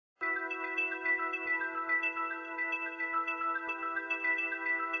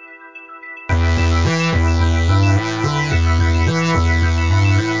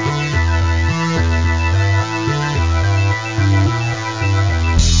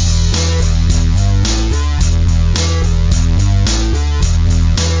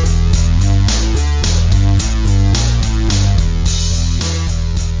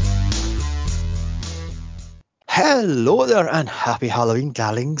Hello there and happy Halloween,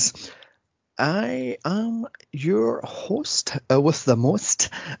 darlings. I am your host with the most.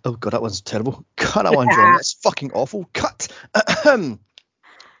 Oh god, that one's terrible. Cut that one, John. That's fucking awful. Cut.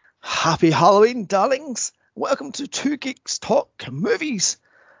 Happy Halloween, darlings. Welcome to Two Geeks Talk Movies.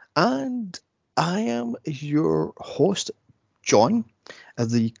 And I am your host, John,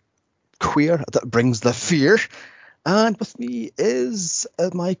 the queer that brings the fear. And with me is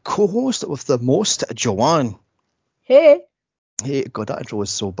my co-host with the most, Joanne. Hey. Hey, God, that intro was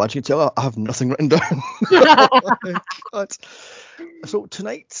so bad. You can tell I have nothing written down. Oh my God. So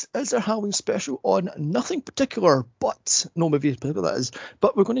tonight is our Halloween special on nothing particular, but no movie in particular that is.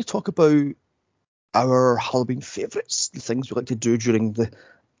 But we're going to talk about our Halloween favourites, the things we like to do during the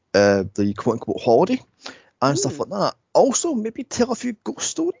quote unquote holiday and stuff like that. Also, maybe tell a few ghost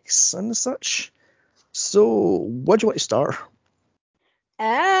stories and such. So, where do you want to start?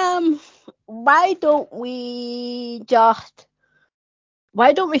 Why don't we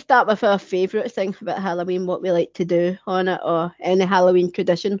start with our favourite thing about Halloween, what we like to do on it, or any Halloween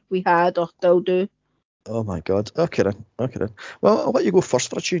tradition we had or still do? Oh my God. Okay then. Well, I'll let you go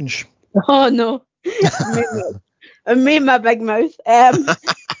first for a change. Oh no. I made my big mouth. Any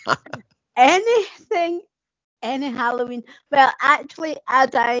Halloween. Well, actually,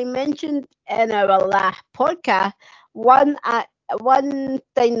 as I mentioned in our last podcast, one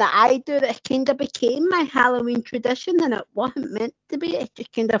thing that I do that kind of became my Halloween tradition, and it wasn't meant to be, it's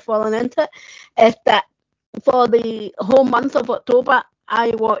just kind of fallen into it, is that for the whole month of October, I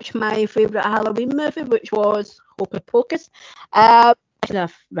watched my favourite Halloween movie, which was Hocus Pocus. I kind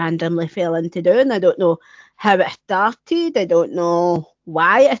of randomly fell into doing. I don't know how it started. I don't know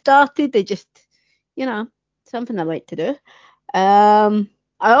why it started. They just, something I like to do. I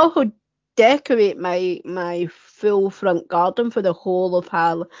also decorate my full front garden for the whole of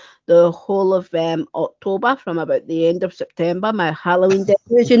October, from about the end of September. My Halloween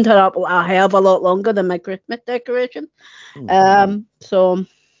decorations are up a hell of a lot longer than my Christmas decoration. So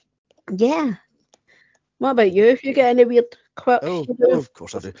yeah. What about you? If you get any weird quirks? Oh, of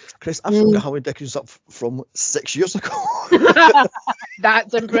course I do. Chris, I've still got Halloween decorations up from 6 years ago.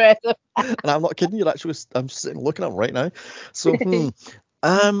 That's impressive. And I'm not kidding you. Actually, I'm sitting looking at them right now. So,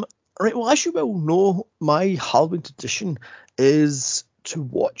 right. Well, as you well know, my Halloween tradition is to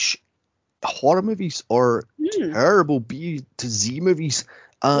watch horror movies or terrible B to Z movies,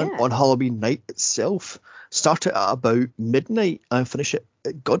 and on Halloween night itself, start it at about midnight and finish it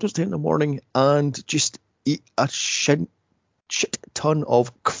at God's day in the morning, and just eat a shit ton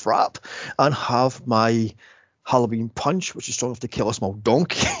of crap and have my Halloween punch, which is strong enough to kill a small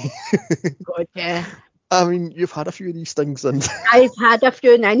donkey. God, yeah. I mean, you've had a few of these things, and I've had a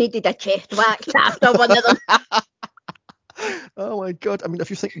few, and I needed a chest wax after one of them. Oh my God! I mean, if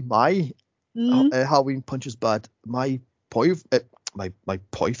you think my Halloween punch is bad, my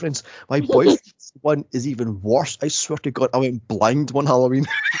boyfriend's one is even worse. I swear to God, I went blind one Halloween.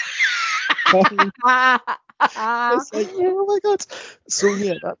 It's like, oh my God. So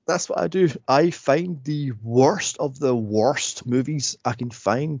yeah, that's what I do. I find the worst of the worst movies I can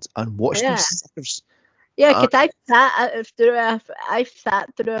find and watch these suckers. Yeah, because I've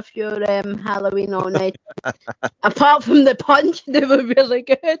sat through a few Halloween all night. Apart from the punch, they were really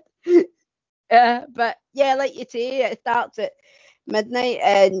good. But yeah, like you say, it starts at midnight,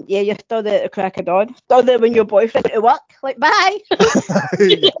 and yeah, you're still there at the crack of dawn. Still there when your boyfriend at work, like bye.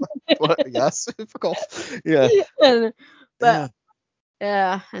 Yes, fuck off. Yeah. But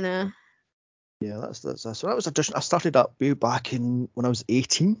yeah, I know. Yeah, that's so that was a tradition. I started that way back in when I was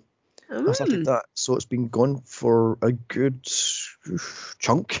 18. I started that, so it's been gone for a good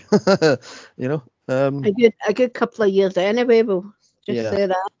chunk. A good couple of years anyway. We'll just say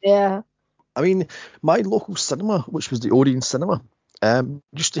that. Yeah. I mean, my local cinema, which was the Odeon Cinema,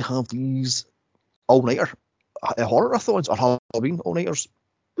 used to have these all-nighter horror-a-thons or Halloween all-nighters,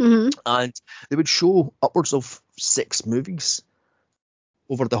 and they would show upwards of 6 movies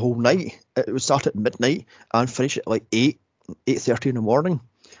over the whole night. It would start at midnight and finish at like 8:30 in the morning.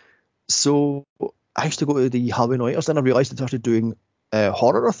 So I used to go to the Halloween all-nighters, then I realised they started doing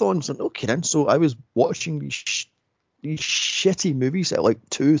horror-a-thons, and okay then. So I was watching these shitty movies at like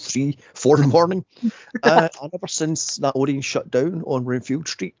 2, 3, 4 in the morning. And ever since that Odeon shut down on Renfield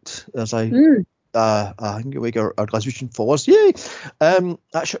Street, as I think like our Glaswegian followers, yay!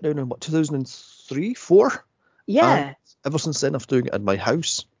 That shut down in 2003, 4. Yeah. And ever since then, I'm doing it in my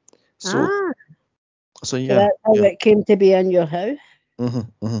house. So yeah. So that's how it came to be in your house.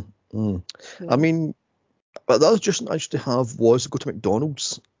 I mean, but the other tradition I used to have was go to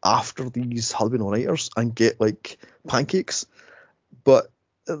McDonald's after these Halloween all-nighters and get like pancakes. But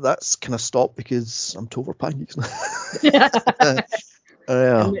that's kind of stopped because I'm too over pancakes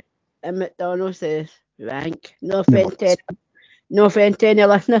now. And McDonald's says rank. No offense to any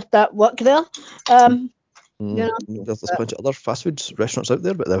listeners that work there. There's plenty of other fast food restaurants out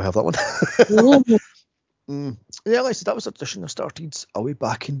there, but they'll have that one. Yeah, like I said, that was a tradition that started away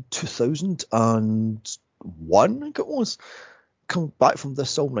back in 2001, I think it was. Come back from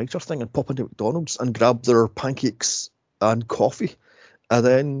this all-nighter thing and pop into McDonald's and grab their pancakes and coffee, and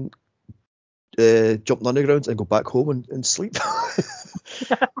then jump on the underground and go back home and sleep.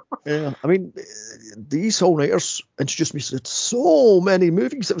 Yeah, I mean, these all-nighters introduced me to so many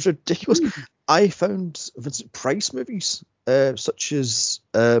movies. It was ridiculous. I found Vincent Price movies, such as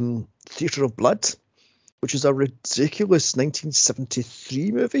Theatre of Blood, which is a ridiculous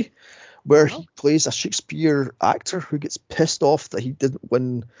 1973 movie where he plays a Shakespeare actor who gets pissed off that he didn't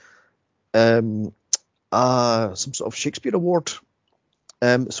win some sort of Shakespeare award.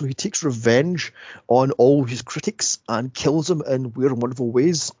 So he takes revenge on all his critics and kills them in weird and wonderful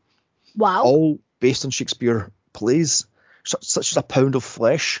ways. Wow. All based on Shakespeare plays, such as A Pound of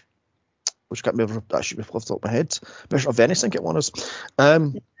Flesh, which I can't remember actually off the top of my head. Merchant of Venice, I think it was.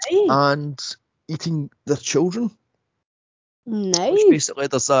 And Eating Their Children. Nice. Which basically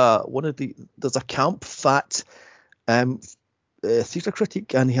there's a camp fat theatre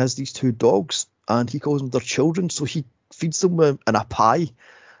critic, and he has these two dogs, and he calls them their children, so he feeds them in a pie,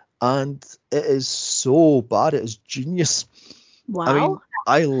 and it is so bad, it is genius. Wow. I mean,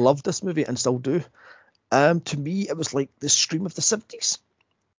 I love this movie and still do. To me, it was like the Scream of the 70s.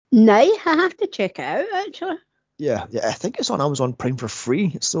 Nice, I have to check it out, actually. Yeah, I think it's on Amazon Prime for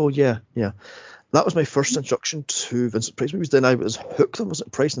free, so yeah. That was my first introduction to Vincent Price movies. Then I was hooked on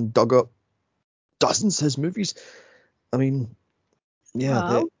Vincent Price and dug up dozens of his movies. I mean, yeah.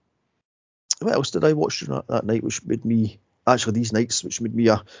 Wow. What else did I watch during that night, which made me, actually these nights, which made me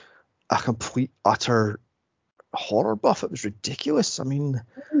a complete, utter horror buff? It was ridiculous. I mean,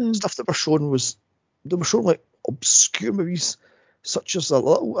 stuff that they were showing like obscure movies, such as a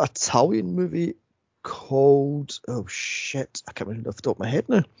little Italian movie called, oh shit, I can't remember off the top of my head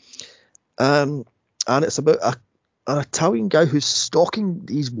now. And it's about an Italian guy who's stalking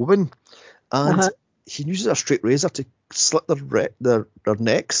these women, and he uses a straight razor to slit their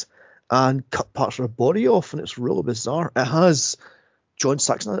necks and cut parts of their body off, and it's really bizarre. It has John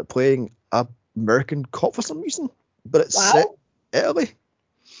Saxon in it playing an American cop for some reason, but it's set in Italy.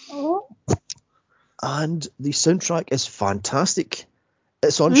 And the soundtrack is fantastic.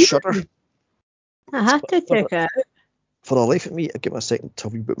 It's on Shudder. I have to check it out. For the life of me, I'll give me a second to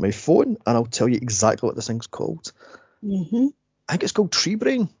reboot my phone, and I'll tell you exactly what this thing's called. I think it's called Tree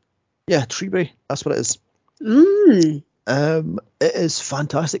Brain. Yeah, Tree Brain. That's what it is. It is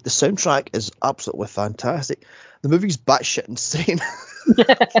fantastic. The soundtrack is absolutely fantastic. The movie's batshit insane.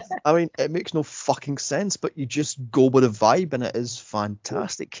 I mean, it makes no fucking sense, but you just go with the vibe, and it is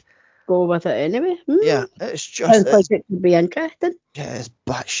fantastic. Go with it anyway. Yeah, it's just... Sounds like it could be interesting. Yeah, it's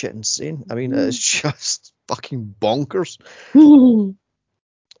batshit insane. I mean, it's just fucking bonkers.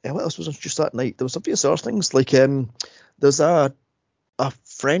 Yeah, what else was just that night? There was various other things, like there's a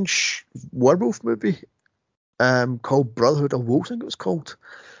French werewolf movie called Brotherhood of Wolves, I think it was called.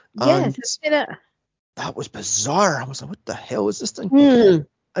 Yes, I've seen it. That was bizarre. I was like, what the hell is this thing?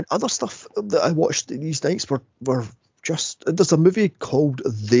 And other stuff that I watched these nights were just... There's a movie called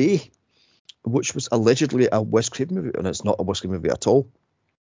They, which was allegedly a Wes Craven movie, and it's not a Wes Craven movie at all,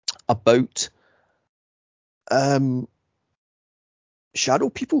 about shadow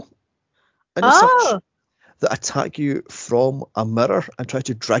people and such that attack you from a mirror and try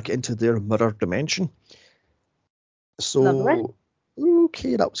to drag it into their mirror dimension. So, lovely.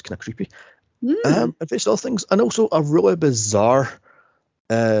 Okay, that was kind of creepy. And various other things, and also a really bizarre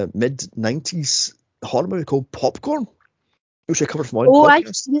mid-90s horror movie called Popcorn, which I covered from my own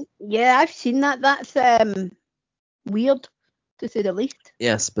podcast. I've seen that. That's weird, to say the least.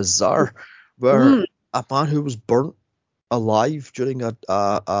 Yes, bizarre. Where a man who was burnt alive during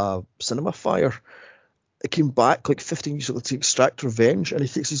a cinema fire, it came back like 15 years ago to extract revenge, and he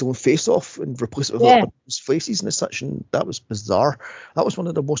takes his own face off and replaces it with other people's faces and such, and that was bizarre. That was one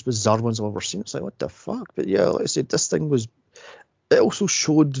of the most bizarre ones I've ever seen. It's like, what the fuck? But yeah, like I said, this thing was... It also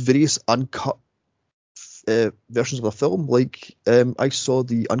showed various uncut versions of the film. Like, I saw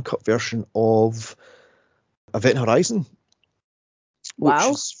the uncut version of Event Horizon, which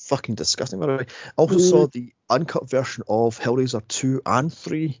is fucking disgusting, by the way. I also saw the uncut version of Hellraiser 2 and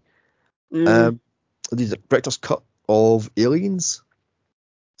 3. The director's cut of Aliens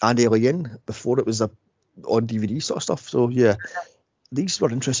and Alien before it was on DVD sort of stuff. So yeah, these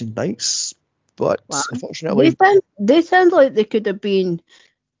were interesting nights, but unfortunately... They sound like they could have been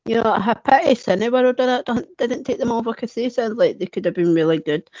You know, a pity Cineworld didn't take them over because they sound like they could have been really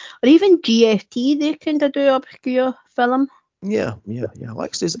good. Or even GFT, they kind of do obscure film. Yeah. Like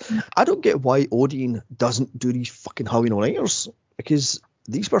I says, I don't get why Odeon doesn't do these fucking Halloween all-nighters, because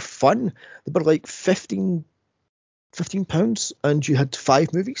these were fun. They were like £15, and you had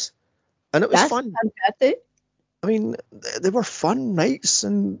 5 movies, and it was fun. Fantastic. I mean, they were fun nights,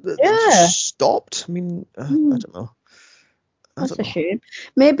 and they Yeah. just stopped. I mean, I don't know. That's a shame.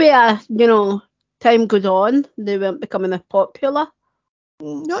 Maybe, time goes on, they weren't becoming as popular.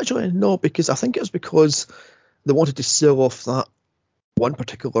 Actually, no, because I think it was because they wanted to sell off that one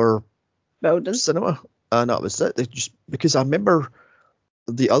particular building cinema, and that was it. They just, because I remember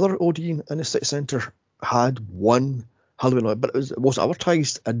the other Odeon in the city centre had one Halloween night, but it wasn't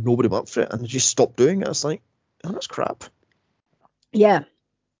advertised, and nobody went for it, and they just stopped doing it. It's like, oh, that's crap. Yeah.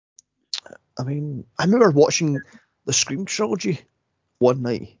 I mean, I remember watching the Scream trilogy one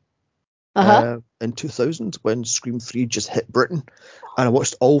night in 2000 when Scream 3 just hit Britain, and I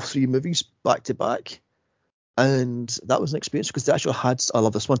watched all 3 movies back to back, and that was an experience because they actually had, I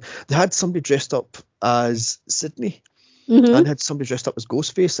love this one, they had somebody dressed up as Sydney, and had somebody dressed up as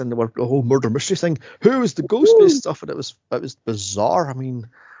Ghostface, and there were a whole murder mystery thing. Who was the Ghostface stuff? And it was bizarre. I mean,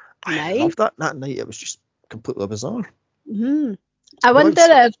 I loved that night. It was just completely bizarre. I wonder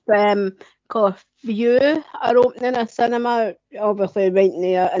if cause View are opening a cinema, obviously right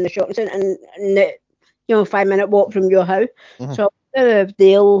near in the shopping centre, and 5-minute walk from your house. So I wonder if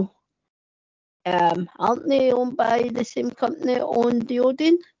they'll aren't they owned by the same company that owned the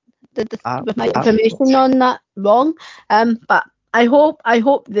Odeon? With my information on that wrong. But I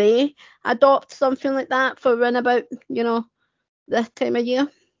hope they adopt something like that for around about this time of year.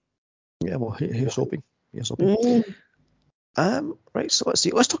 Yeah, well, here's hoping. Right, so let's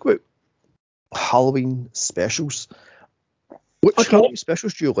see. Let's talk about Halloween specials. Which Halloween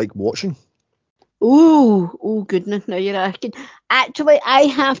specials do you like watching? Oh goodness! Now you're asking. Actually, I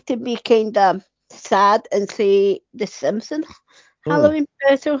have to be kind of sad and say The Simpsons Halloween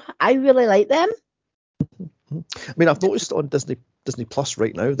special. I really like them. I mean, I've noticed on Disney Plus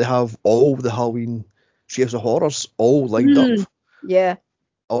right now they have all the Halloween Shares of Horrors all lined up. Yeah.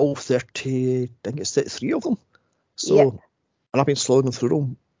 All 30, I think it's 33 of them. So, and I've been slowing through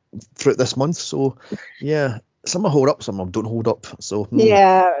them throughout this month. So, yeah, some hold up, some of them don't hold up. So,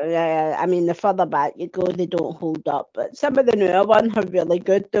 yeah. I mean, the further back you go, they don't hold up. But some of the newer ones are really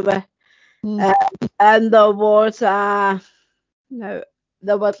good. They were, and there was a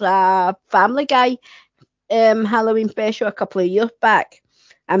Family Guy Halloween special a couple of years back,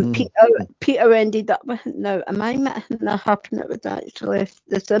 and Peter ended up with. Now, am I missing that happened? It was actually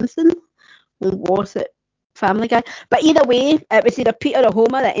The Simpsons, or was it Family Guy? But either way, it was either Peter or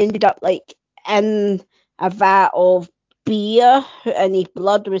Homer that ended up like in a vat of beer, and his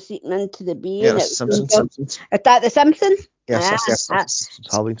blood was seeping into the beer. Yeah, The Simpsons. Is that The Simpsons? Yes, that's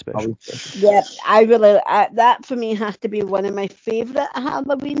Halloween special. Yeah, I really that for me has to be one of my favourite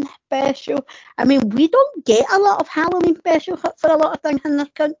Halloween special. I mean, we don't get a lot of Halloween special for a lot of things in this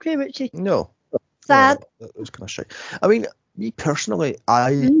country, which is sad. It was kind of shit. I mean, me personally,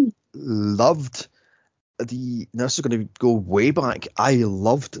 I loved the. Now this is going to go way back. I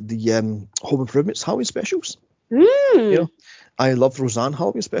loved the Home Improvements Halloween specials. I loved Roseanne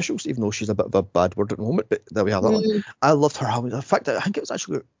Halloween specials, even though she's a bit of a bad word at the moment, but there we have that one. I loved her Halloween. In fact, I think it was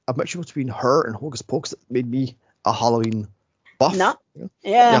actually a mixture between her and Hocus Pocus that made me a Halloween buff.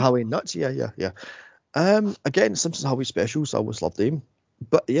 Yeah, Halloween nuts. Yeah. Again, Simpsons Halloween specials, I always loved them.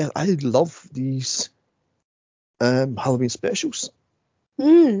 But yeah, I love these Halloween specials.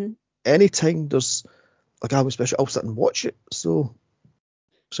 Anytime there's like a Halloween special, I'll sit and watch it. So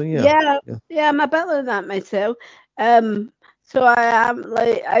yeah. Yeah, I'm a bit like that myself. So I am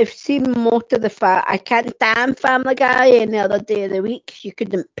like I've seen most of the I can't damn Family Guy any other day of the week. You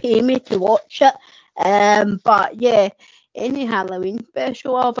couldn't pay me to watch it. But yeah, any Halloween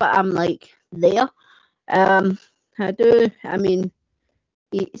special of it, I'm like there. I do. I mean,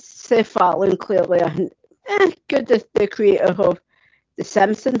 Seth MacFarlane clearly good as the creator of The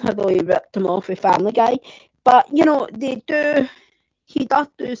Simpsons, although he ripped him off with Family Guy. But he does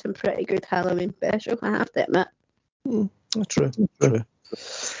do some pretty good Halloween specials, I have to admit. True.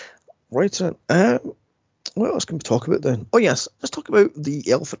 Right, what else can we talk about then? Oh yes, let's talk about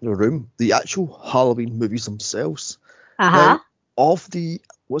the elephant in the room, the actual Halloween movies themselves. Now, of the,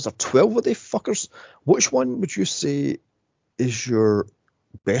 was there 12 of they fuckers? Which one would you say is your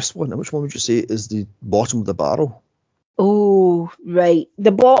best one, and which one would you say is the bottom of the barrel? Oh, right.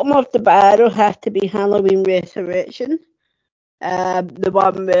 The bottom of the barrel has to be Halloween Resurrection. The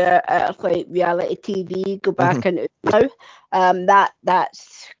one where it's like reality TV, go back into now.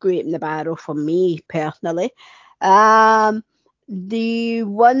 That's great in the barrel for me personally. The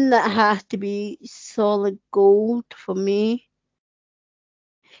one that has to be solid gold for me,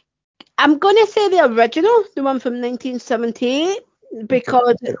 I'm going to say the original, the one from 1978,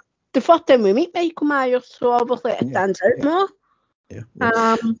 because the first time we meet Michael Myers, so obviously it stands out more. Yeah.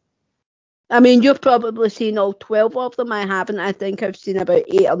 I mean, you've probably seen all 12 of them. I haven't. I think I've seen about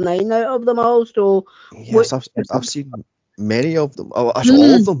 8 or 9 out of them all. So yes, I've seen many of them. Oh, actually,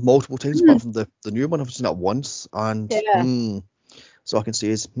 all of them multiple times, apart from the new one. I've seen it once, and so I can say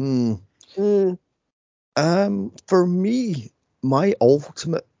is for me, my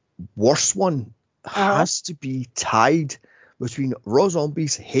ultimate worst one has to be tied between Raw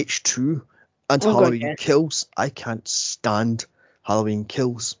Zombies H2 and Halloween Kills. I can't stand Halloween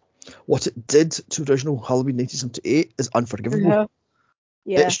Kills. What it did to original Halloween 1978 is unforgivable.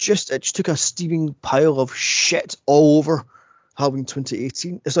 Yeah. It just took a steaming pile of shit all over Halloween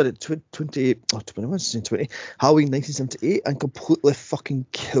 2018. Sorry, 20. Halloween 1978, and completely fucking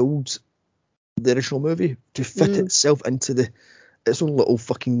killed the original movie to fit itself into its own little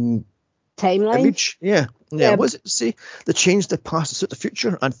fucking timeline image. Yeah. What does it say? They changed the past to suit the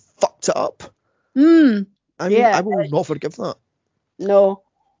future and fucked it up. I mean, I will not forgive that. No.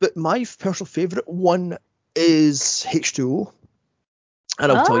 But my personal favourite one is H2O.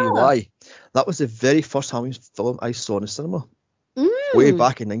 And I'll tell you why. That was the very first Halloween film I saw in the cinema. Way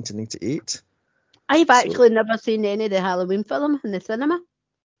back in 1998. I've actually never seen any of the Halloween films in the cinema.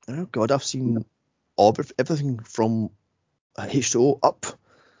 Oh, God, I've seen everything from H2O up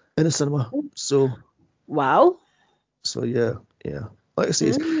in the cinema. So. Wow. So, yeah. Like I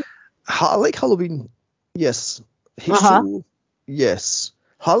say, I like Halloween. Yes. H2O. Yes.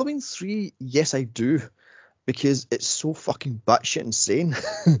 Halloween 3, yes, I do, because it's so fucking batshit insane.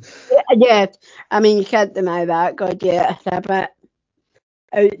 Yeah, I mean, you can't deny that. God, yeah, it's a bit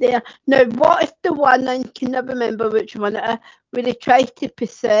out there. Now, what is the one, I can never remember which one it is, where they try to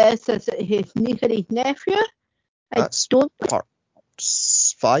possess, is it his niece or his nephew? That's part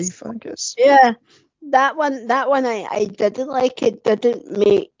 5, I guess. Yeah, that one I didn't like. It didn't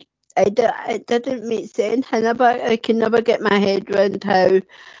make it didn't make sense. I can never get my head around how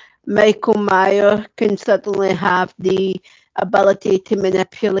Michael Myers can suddenly have the ability to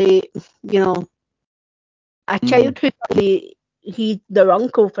manipulate, a child who he's their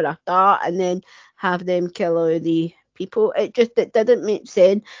uncle for a start, and then have them kill all the people. It didn't make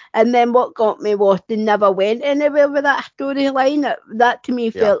sense. And then what got me was they never went anywhere with that storyline. That to me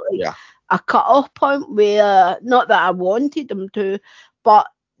felt like a cut-off point where, not that I wanted them to, but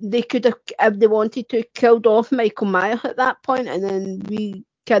they could have, if they wanted to, killed off Michael Myers at that point, and then we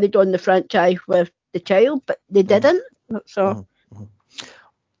carried on the franchise with the child, but they didn't. So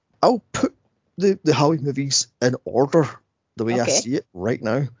I'll put the Halloween movies in order the way I see it right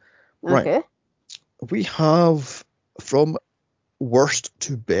now. Right. We have from worst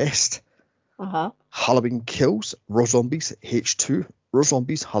to best. Halloween Kills, Raw Zombies H2, Raw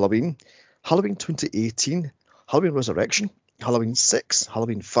Zombies Halloween, Halloween 2018, Halloween Resurrection, Halloween 6,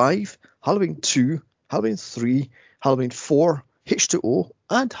 Halloween 5, Halloween 2, Halloween 3, Halloween 4, H2O,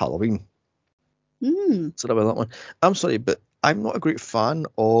 and Halloween. Sorry about that one. I'm sorry, but I'm not a great fan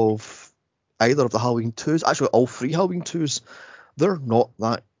of either of the Halloween 2s. Actually, all 3 Halloween 2s. They're not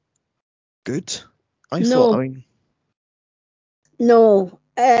that good. No,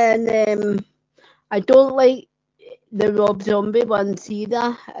 and I don't like the Rob Zombie ones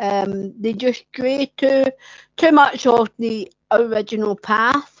either. They just stray too much off the original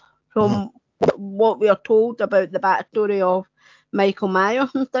path from what we are told about the backstory of Michael Myers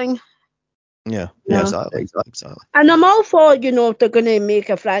and things. Yeah, exactly. And I'm all for, if they're going to make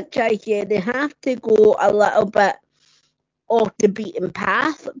a franchise, they have to go a little bit off the beaten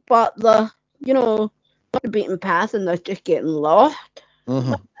path, but the beaten path and they're just getting lost.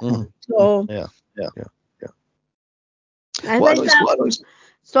 So yeah. I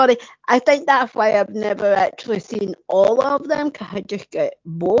think that's why I've never actually seen all of them, because I just get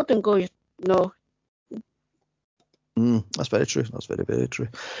bored and go, no. That's very true. That's very, very true.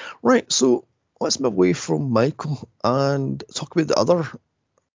 Right, so let's move away from Michael and talk about the other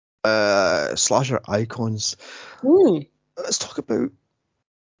slasher icons. Let's talk about,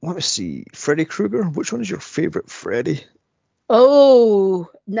 let me see, Freddy Krueger. Which one is your favourite Freddy? Oh,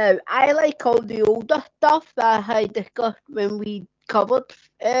 no, I like all the older stuff that I discussed when we covered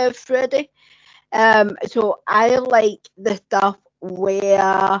Freddy. So I like the stuff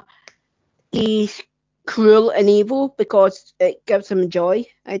where he's cruel and evil because it gives him joy.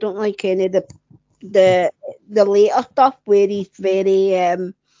 I don't like any of the the later stuff where he's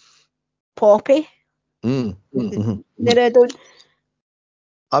very poppy. I don't.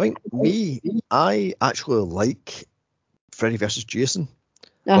 I mean, I actually like Freddy versus Jason,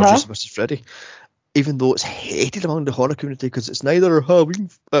 or Jason versus Freddy, even though it's hated among the horror community because it's neither Halloween.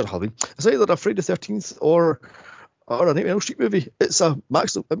 It's either a Friday the 13th or a Nightmare on Elm Street movie. It's a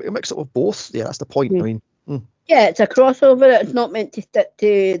mix up of both. Yeah, that's the point. I mean, yeah, it's a crossover. It's not meant to stick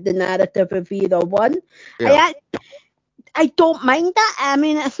to the narrative of either one. Yeah. I don't mind that. I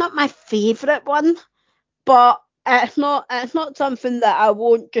mean, it's not my favourite one, but it's not something that I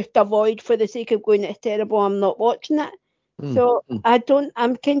won't just avoid for the sake of going, it's terrible, I'm not watching it. So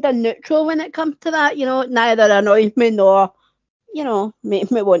I'm kind of neutral when it comes to that. Neither annoys me nor,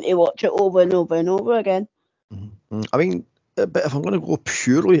 makes me want to watch it over and over and over again. I mean, but if I'm going to go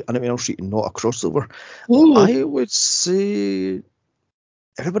purely on Nightmare on Elm Street and not a crossover, I would say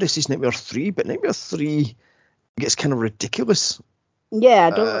everybody says Nightmare 3, but Nightmare 3 gets kind of ridiculous. Yeah, I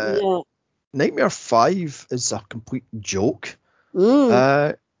don't. Nightmare 5 is a complete joke.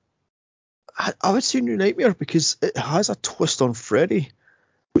 I would say New Nightmare because it has a twist on Freddy,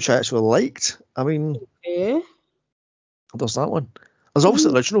 which I actually liked. I mean, there's that one. There's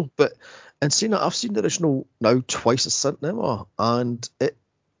obviously the original, but in saying that, I've seen the original now twice as cinema, and it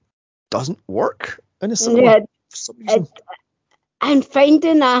doesn't work in a cinema for some reason. I'm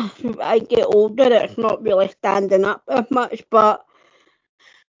finding as I get older, it's not really standing up as much, but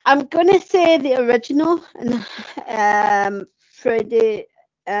I'm gonna say the original and Friday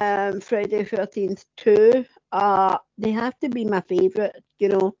 13th 2. They have to be my favourite,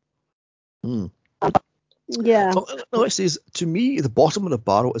 Yeah. No, it says to me the bottom of the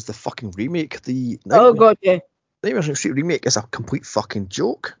barrel is the fucking remake. The Oh god, yeah. Nightmare on Elm Street remake is a complete fucking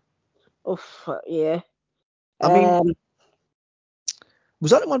joke. Oh yeah. I mean,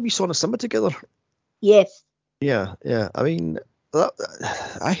 was that the one we saw in the cinema together? Yes. Yeah. I mean,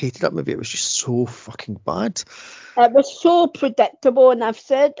 I hated that movie. It was just so fucking bad. It was so predictable, and I've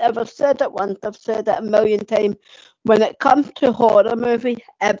said it once, I've said it a million times. When it comes to horror movie,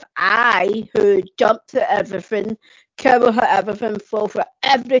 if I, who jumped at everything, cover at everything, fall for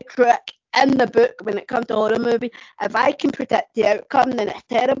every trick in the book when it comes to horror movie, if I can predict the outcome, then it's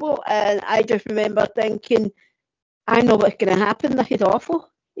terrible. And I just remember thinking, I know what's going to happen. This is awful.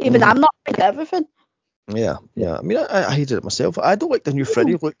 Even I'm not like everything. Yeah. I mean, I hated it myself. I don't like the new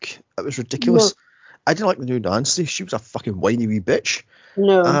Freddy look. It was ridiculous. No. I didn't like the new Nancy. She was a fucking whiny wee bitch.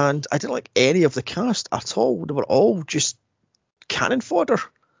 No. And I didn't like any of the cast at all. They were all just cannon fodder.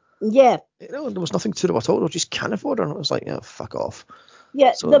 Yeah. There was nothing to them at all. They were just cannon fodder. And I was like, yeah, fuck off.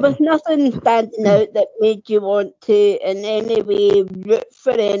 Yeah, so, there was nothing standing out that made you want to in any way root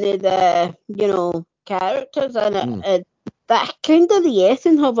for any of the, characters in it. And that's kind of the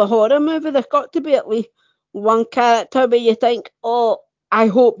essence of a horror movie. There's got to be at least one character where you think, oh, I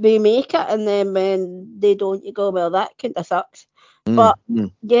hope they make it, and then when they don't, you go, well, that kind of sucks. But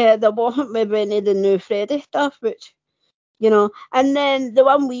yeah, there wasn't maybe any of the new Freddy stuff, which, and then the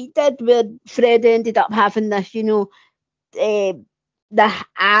one we did where Freddy ended up having this, the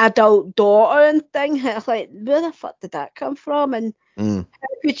adult daughter and thing. It's like, where the fuck did that come from? And how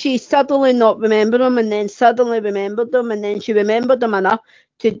could she suddenly not remember them, and then suddenly remembered them, and then she remembered them enough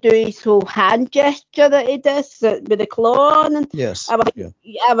to do his whole hand gesture that he does with the claw on? And yes. I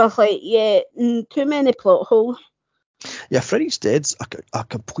was like, yeah, too many plot holes. Yeah, Freddy's Dead's a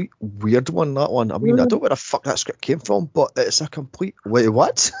complete weird one, that one. I mean, I don't know where the fuck that script came from, but it's a complete, wait,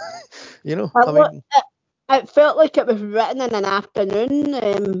 what? It felt like it was written in an afternoon,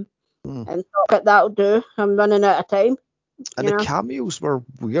 and thought that'll do. I'm running out of time. And the cameos were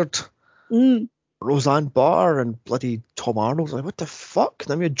weird. Roseanne Barr and bloody Tom Arnold. Like, what the fuck?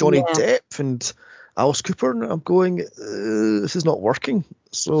 Then we had Johnny Depp and Alice Cooper, and I'm going, this is not working.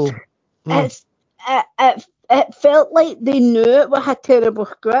 So it felt like they knew it was a terrible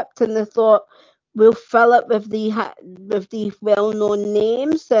script, and they thought, we'll fill it with these well-known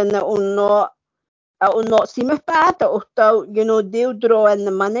names, and it'll not seem as bad. It'll still, they'll draw in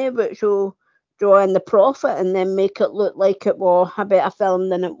the money, which will draw in the profit, and then make it look like it was a better film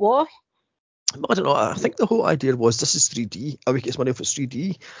than it was. I don't know. I think the whole idea was this is 3D. I would get money if it's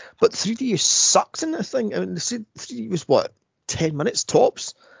 3D, but 3D sucked in this thing. I mean, they said 3D was what 10 minutes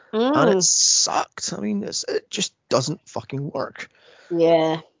tops, and it sucked. I mean, it just doesn't fucking work.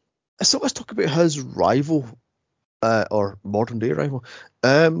 Yeah. So let's talk about his rival, or modern day rival,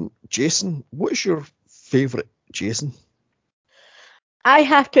 Jason. What is your favourite Jason? I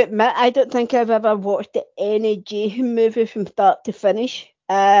have to admit, I don't think I've ever watched any Jason movie from start to finish.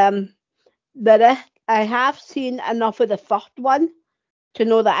 I have seen enough of the first one to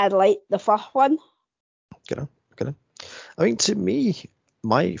know that I like the first one. Get on. I mean, to me,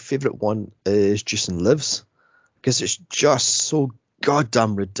 my favourite one is Jason Lives, because it's just so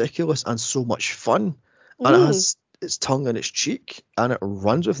goddamn ridiculous and so much fun, and it has its tongue in its cheek, and it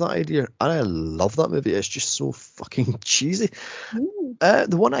runs with that idea, and I love that movie. It's just so fucking cheesy. The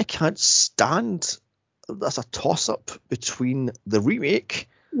one I can't stand, that's a toss-up between the remake,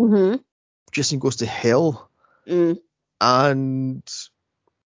 Jason Goes to Hell, and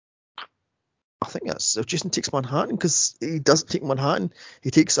I think that's Jason Takes Manhattan, because he doesn't take Manhattan.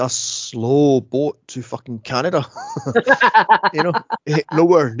 He takes a slow boat to fucking Canada.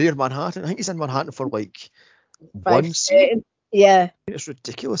 Nowhere near Manhattan. I think he's in Manhattan for like 1 scene. Yeah. It's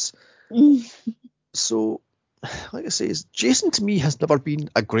ridiculous. So, like I say, Jason to me has never been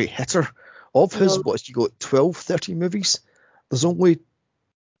a great hitter. Of his, you got 12, 13 movies. There's only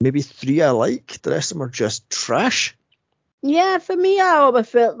maybe 3 I like. The rest of them are just trash. Yeah, for me, I always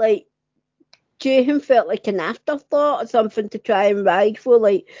felt like Jason felt like an afterthought or something to try and ride for,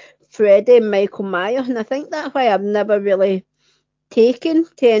 like Freddy and Michael Myers, and I think that's why I've never really taken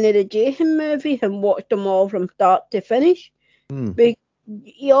to any of the Jason movies and watched them all from start to finish. But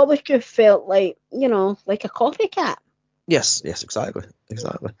he always just felt like, like a copycat. Yes, exactly.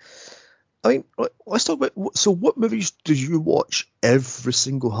 I mean, let's talk about, so what movies do you watch every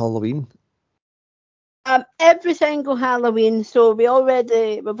single Halloween? Every single Halloween, so we've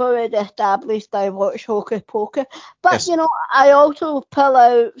already established I watch Hocus Pocus, but yes. I also pull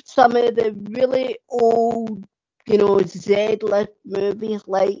out some of the really old, Z-list movies,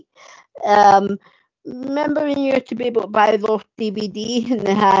 like remember when you used to be able to buy those DVD and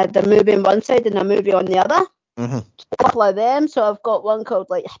they had a movie on one side and a movie on the other? Stuff like them. So I've got one called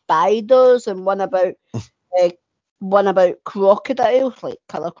like Spiders and one about crocodiles, like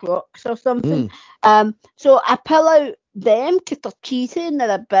Killer Crocs or something. So I pull out them because they're cheesy and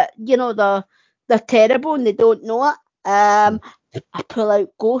they're a bit, they're terrible and they don't know it. I pull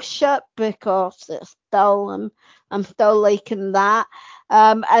out Ghost Ship because it's still, I'm still liking that.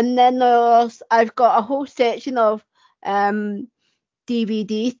 And then I've got a whole section of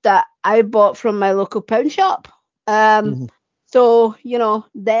DVDs that I bought from my local pound shop. So, them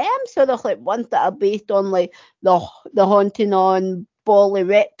sort of like ones that are based on like the haunting on Bolly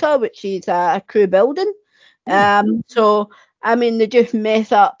Rector, which is a crew building. So, I mean, they just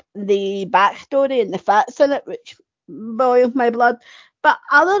mess up the backstory and the facts in it, which boils my blood. But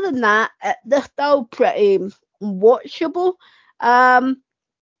other than that, they're still pretty watchable.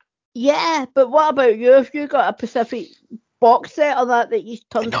 Yeah, but what about you? Have you got a Pacific box set or that you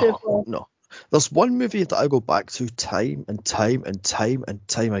turn to? No. There's one movie that I go back to time and time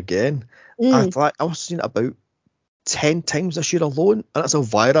again. I thought I was seeing it about 10 times this year alone, and that's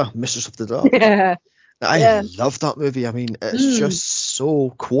Elvira, Mistress of the Dark. I love that movie. I mean, it's just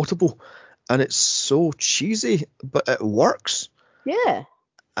so quotable, and it's so cheesy, but it works. Yeah.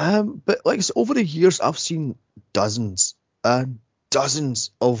 But like over the years, I've seen dozens and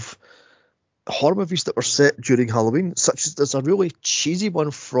dozens of horror movies that were set during Halloween, such as there's a really cheesy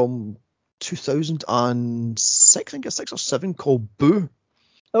one from 2006, I think it's 6 or 7, called Boo.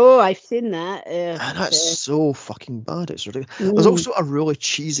 Oh, I've seen that. And that's so fucking bad. It's ridiculous. There's also a really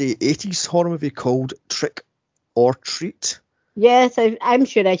cheesy 80s horror movie called Trick or Treat. Yes, I'm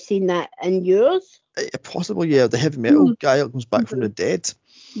sure I've seen that. And yours? Possibly, yeah. The heavy metal guy that comes back from the dead.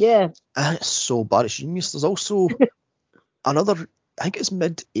 Yeah. And it's so bad, it's genius. There's also another, I think it's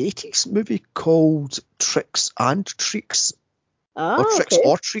mid-80s movie called Tricks and Treats. Or Tricks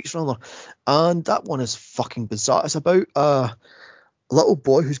or Treats, rather. And that one is fucking bizarre. It's about a little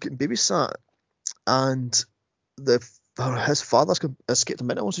boy who's getting babysat, and his father's escaped a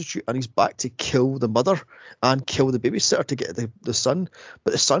mental institute, and he's back to kill the mother and kill the babysitter to get the son.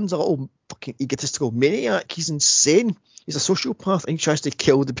 But the son's a little fucking egotistical maniac. He's insane. He's a sociopath, and he tries to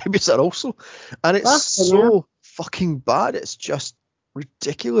kill the babysitter also. And it's so fucking bad. It's just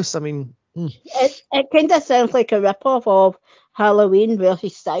ridiculous. I mean, it kind of sounds like a ripoff of Halloween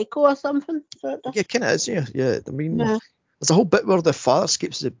versus Psycho or something. Yeah, it kind of is. Yeah. I mean, there's a whole bit where the father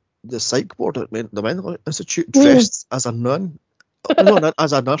escapes the psych ward at the mental institute dressed as a nun. No,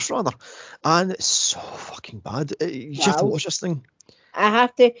 as a nurse rather. And it's so fucking bad. You just have to watch this thing. I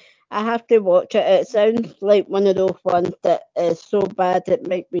have to watch it. It sounds like one of those ones that is so bad it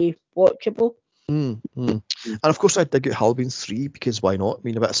might be watchable. And of course I dig out Halloween 3 because why not? I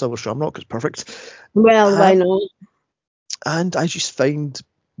mean, a bit of Silver Shamrock is perfect. Well, why not? And I just find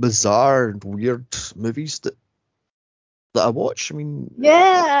bizarre and weird movies that I watch. I mean,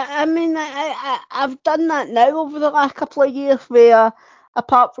 I've done that now over the last couple of years where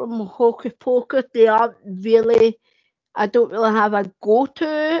apart from Hocus Pocus, they aren't really, I don't really have a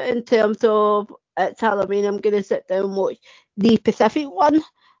go-to in terms of it's Halloween, I'm going to sit down and watch the Pacific one.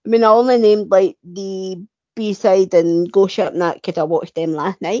 I mean, I only named like the B-side and Go Ship and that because I watched them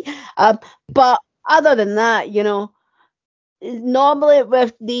last night. But other than that, you know, normally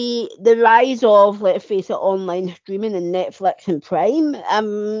with the rise of, let's face it, online streaming and Netflix and Prime,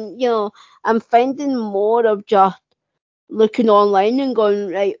 you know, I'm finding more of just looking online and going,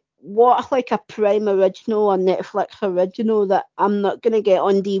 right, what like a Prime original or Netflix original that I'm not going to get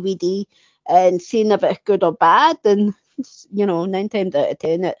on DVD and seeing if it's good or bad, and you know, 9 times out of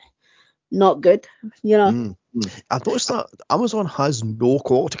 10 it's not good, you know. I've noticed that Amazon has no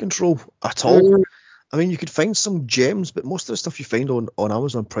quality control at all. I mean, you could find some gems, but most of the stuff you find on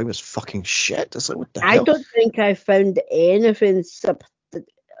Amazon Prime is fucking shit. It's like, what the hell? I don't think I found anything,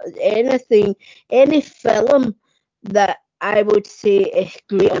 any film that I would say is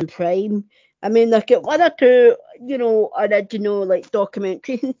great on Prime. I mean, like at one or two, you know, original like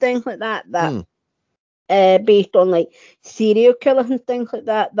documentaries and things like that based on like serial killers and things like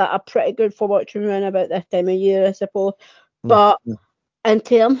that are pretty good for watching around about this time of year, I suppose. But in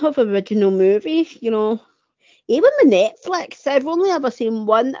terms of original movies, you know, even with Netflix, I've only ever seen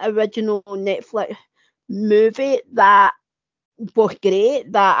one original Netflix movie that was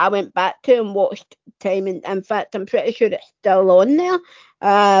great that I went back to and watched time. And in fact, I'm pretty sure it's still on there.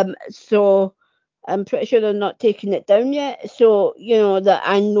 So I'm pretty sure they're not taking it down yet. So, you know, that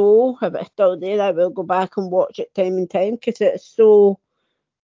I know if it's still there, I will go back and watch it time and time because it's so,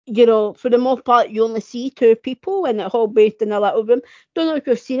 you know, for the most part, you only see two people and it's all based in a little room. Don't know if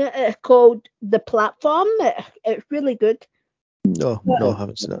you've seen it. It's called The Platform. It's really good. No, I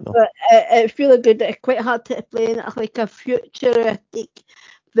haven't seen it, no. But it's really good. It's quite hard to explain. It's like a futuristic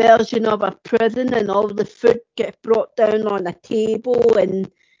version of a prison, and all the food gets brought down on a table,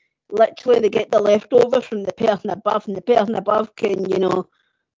 and literally they get the leftovers from the person above, and the person above can, you know,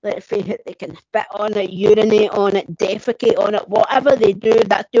 let's face it, they can spit on it, urinate on it, defecate on it, whatever they do,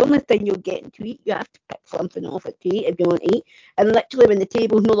 that's the only thing you'll get to eat. You have to pick something off it to eat if you want to eat. And literally when the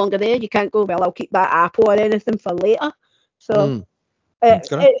table's no longer there, you can't go, well, I'll keep that apple or anything for later. So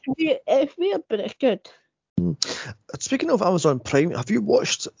it's weird, but it's good. Speaking of Amazon Prime, have you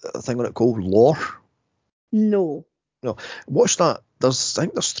watched a thing on it called Lore? No. Watch that. I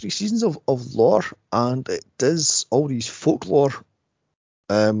think there's 3 seasons of Lore, and it does all these folklore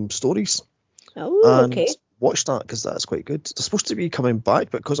stories. Oh, okay. Watch that because that's quite good. They're supposed to be coming back,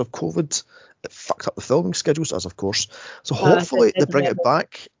 but because of COVID, it fucked up the filming schedules, as of course. So hopefully they bring it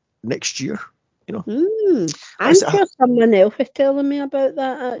back next year. You know. I'm sure someone else was telling me about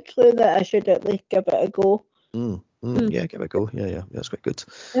that actually, that I should at least give it a go. Yeah, give it a go. Yeah, that's quite good.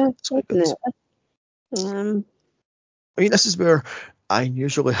 Yeah, that's quite good. I mean, this is where I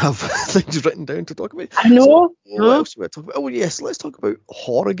usually have things written down to talk about. I know. So, what else do we talk about? Oh yes, let's talk about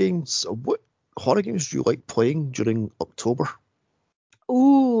horror games. What horror games do you like playing during October?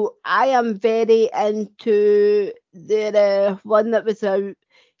 Ooh, I am very into the one that was out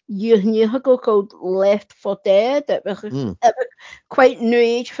years and years ago called Left 4 Dead. It was quite new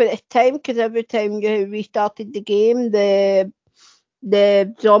age for its time because every time you restarted the game, the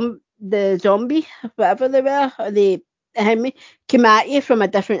zombie, whatever they were, or the enemy came at you from a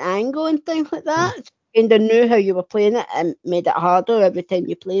different angle and things like that. And I knew how you were playing it and made it harder every time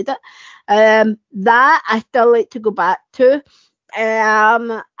you played it. That I still like to go back to.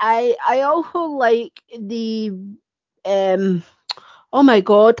 I also like the oh my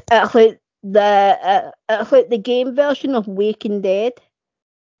god, it's like the game version of Waking Dead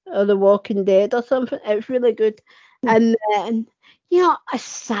or The Walking Dead or something. It's really good. And then, you know,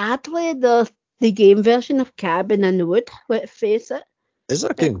 sadly the game version of Cabin in the Wood, let's face it. Is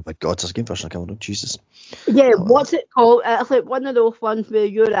there a game? Oh my god, there's a game version of Cabin in the Wood, Jesus. Yeah, what's it called? It's like one of those ones where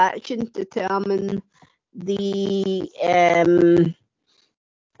your actions determine the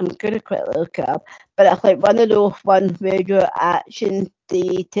I'm gonna quickly look it up, but it's like one of those ones where your actions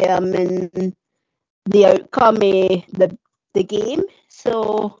determine the outcome of the game.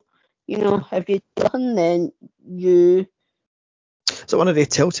 So, you know, if you done, then you. Is it one of the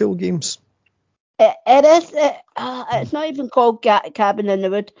Telltale games? It is. It's not even called Cabin in the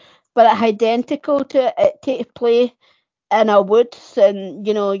Wood, but it's identical to it. It takes place in a woods, and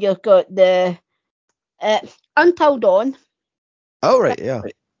you know you've got the Until Dawn. Oh right, yeah.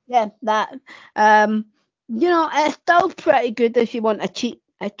 Yeah, that. You know, it's still pretty good if you want a cheap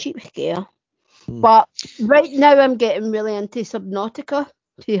scale. But right now I'm getting really into Subnautica.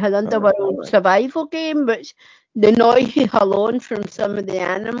 She had underworld survival game, which the noise alone from some of the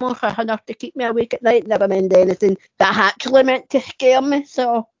animals are enough to keep me awake at night, never mind anything that actually meant to scare me.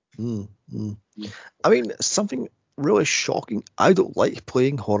 So I mean, something really shocking. I don't like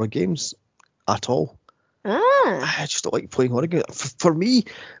playing horror games. at all. Ah. I just don't like playing horror games. For me,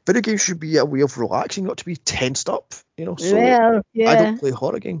 video games should be a way of relaxing, not to be tensed up, So Well, yeah. I don't play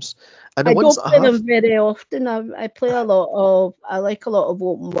horror games. And the I ones don't that play I have, them very often. I play a lot of. I like a lot of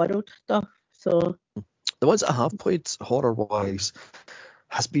open world stuff. So the ones that I have played horror wise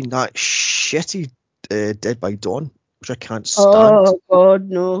has been that shitty Dead by Dawn, which I can't stand. Oh God,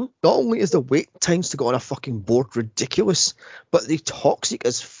 no. Not only is the wait times to go on a fucking board ridiculous, but the toxic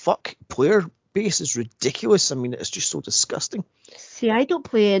as fuck player base is ridiculous. I mean, it's just so disgusting. See, I don't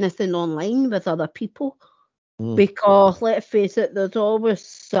play anything online with other people because, let's face it, there's always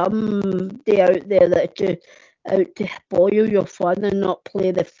somebody out there that's just out to spoil your fun and not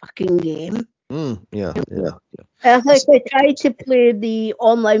play the fucking game. Yeah. I think I tried to play the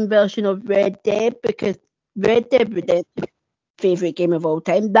online version of Red Dead because Red Dead Redemption, favourite game of all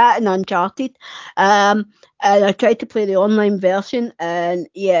time, that and Uncharted. And I tried to play the online version, and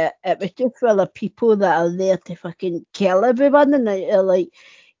yeah, it was just full of people that are there to fucking kill everyone, and they're like,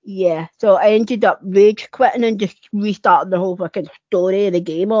 yeah. So I ended up rage quitting and just restarting the whole fucking story of the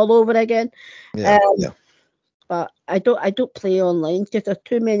game all over again. Yeah. But I don't play online because there's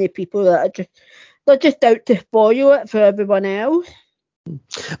too many people that are they're just out to spoil it for everyone else.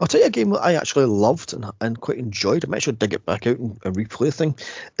 I'll tell you a game that I actually loved and quite enjoyed. I might actually dig it back out and replay the thing.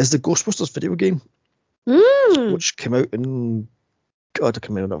 Is the Ghostbusters video game, which came out in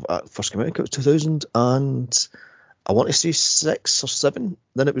first came out in 2000 and I want to say 6 or 7.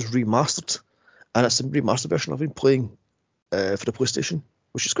 Then it was remastered, and it's a remastered version I've been playing for the PlayStation,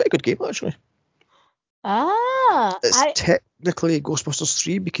 which is quite a good game actually. It's technically Ghostbusters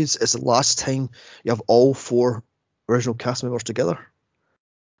 3 because it's the last time you have all 4 original cast members together.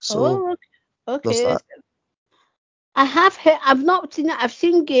 So, okay. I've not seen it. I've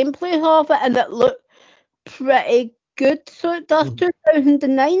seen gameplay of it, and it looked pretty good. So it does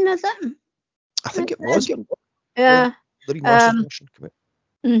 2009, is it? I think it was. Yeah. The remastered version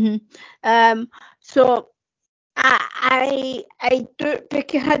came out. So I do,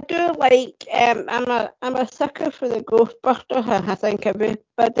 because I do like I'm a sucker for the Ghostbusters. I think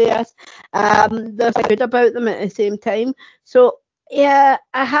everybody is. There's good about them at the same time. So yeah,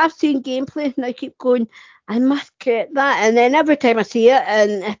 I have seen gameplay and I keep going, I must get that, and then every time I see it,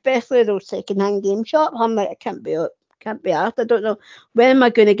 and especially those second-hand game shops, I'm like, I can't be asked. I don't know when am I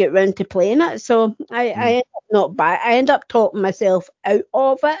going to get round to playing it. So I end up not buy. I end up talking myself out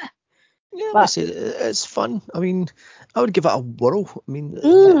of it. Yeah, like I said, it's fun. I mean, I would give it a whirl. I mean,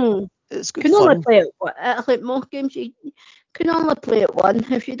 it's good fun. Only play it. Like most games, you can only play it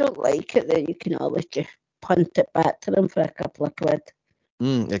one. If you don't like it, then you can always just punt it back to them for a couple of quid.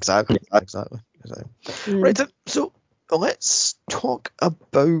 Exactly. Right, so let's talk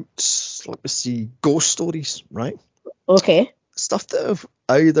about, let me see, ghost stories, right? Okay. Stuff that have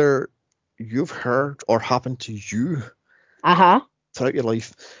either you've heard or happened to you throughout your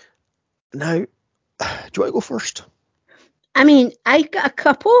life. Now, do you want to go first? I mean, I got a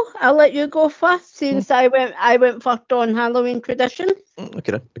couple. I'll let you go first, since I went first on Halloween tradition.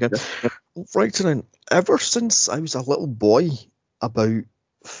 Okay. Right then, ever since I was a little boy, about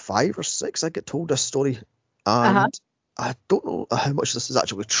 5 or 6, I get told this story, and I don't know how much this is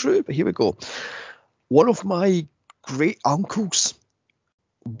actually true, but here we go. One of my great uncles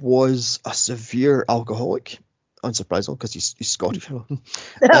was a severe alcoholic, unsurprisingly, because he's Scottish.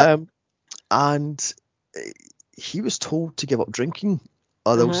 And he was told to give up drinking,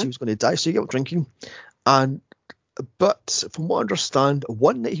 otherwise he was going to die. So he gave up drinking, but from what I understand,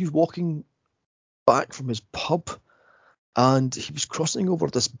 one night he was walking back from his pub, and he was crossing over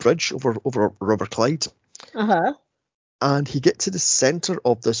this bridge over River Clyde. And he get to the centre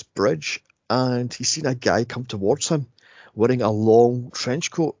of this bridge, and he's seen a guy come towards him wearing a long trench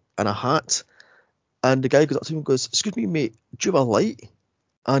coat and a hat. And the guy goes up to him and goes, "Excuse me, mate, do you have a light?"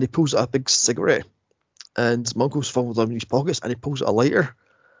 And he pulls out a big cigarette. And my uncle's fumbled down in his pockets, and he pulls out a lighter.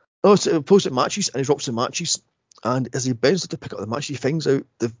 Oh, so he pulls out matches, and he drops the matches. And as he bends to pick up the matches, he finds out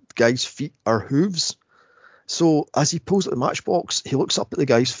the guy's feet are hooves. So as he pulls out the matchbox, he looks up at the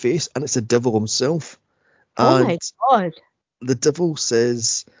guy's face, and it's the devil himself. Oh my God. The devil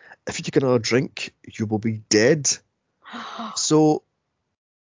says, "If you take another drink, you will be dead." So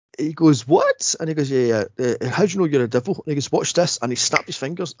he goes, "What?" And he goes, "Yeah. How do you know you're a devil?" And he goes, "Watch this." And he snapped his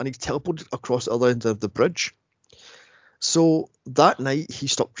fingers, and he teleported across the other end of the bridge. So that night, he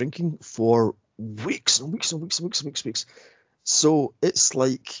stopped drinking for weeks and weeks and weeks and weeks and weeks. So it's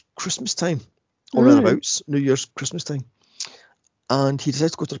like Christmas time, or thereabouts, New Year's, Christmas time. And he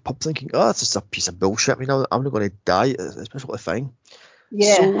decides to go to the pub thinking, "Oh, this is a piece of bullshit. You know, I'm not going to die. It's perfectly fine."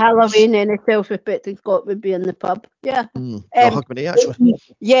 Yeah, So Halloween, any self-respecting Scot would be in the pub. Yeah. Hogmanay, actually.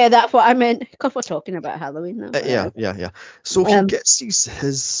 Yeah, that's what I meant. Because we're talking about Halloween now. Yeah. So he gets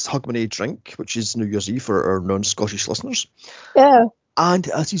his Hogmanay drink, which is New Year's Eve for our non-Scottish listeners. Yeah. And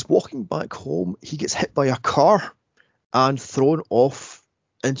as he's walking back home, he gets hit by a car and thrown off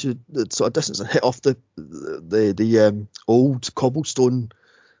into the sort of distance and hit off the old cobblestone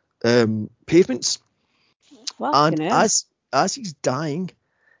pavements. Fucking hell. As he's dying,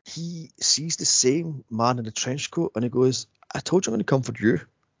 he sees the same man in a trench coat and he goes, "I told you I'm going to come for you,"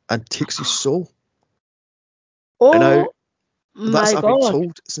 and takes his soul. Oh, and now, my I've been God.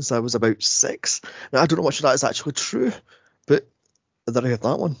 told since I was about 6. Now I don't know much of that is actually true, but there I have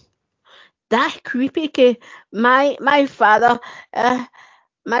that one. That's creepy. 'Cause my father,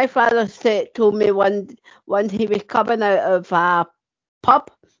 told me when he was coming out of a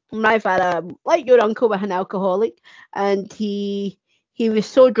pub. My father, like your uncle, was an alcoholic, and he was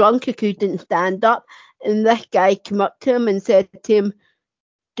so drunk he couldn't stand up. And this guy came up to him and said to him,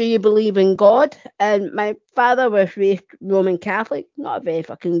 "Do you believe in God?" And my father was raised Roman Catholic, not a very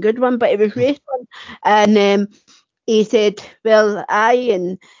fucking good one, but he was raised one. And he said, "Well,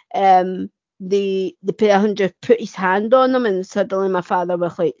 and the person just put his hand on him, and suddenly my father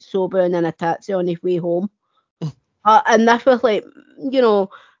was like sobering in a taxi on his way home." And that was like,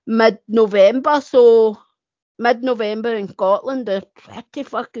 mid-November, so mid-November in Scotland is pretty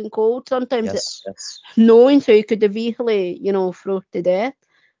fucking cold. Sometimes Yes. it's snowing, so you could have easily, froze to death.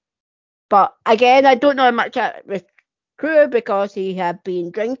 But again, I don't know how much that was true because he had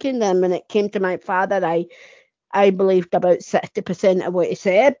been drinking, and when it came to my father, I believed about 60% of what he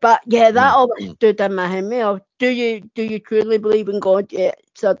said. But yeah, that always stood in my head. Of, do you truly believe in God? Yeah,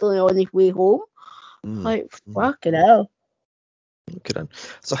 suddenly on his way home, like fucking hell. Okay,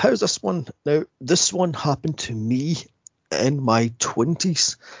 so how's this one? Now, this one happened to me in my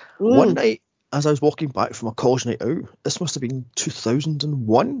 20s. One night, as I was walking back from a college night out, this must have been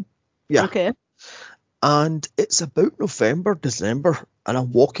 2001. Yeah. Okay. And it's about November, December, and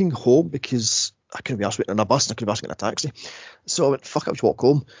I'm walking home because I couldn't be asked waiting on a bus and I couldn't be asked in a taxi. So I went, fuck, I'll just walk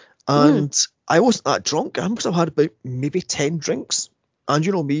home. And I wasn't that drunk. I must have had about maybe 10 drinks. And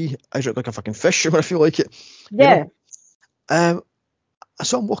you know me, I drink like a fucking fish when I feel like it. Yeah.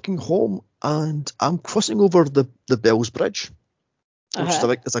 So I'm walking home and I'm crossing over the Bells Bridge, which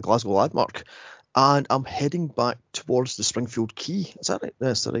is a Glasgow landmark, and I'm heading back towards the Springfield Quay. Is that right?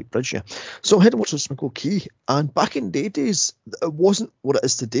 That's the right bridge, yeah. So I'm heading towards the Springfield Quay, and back in days, it wasn't what it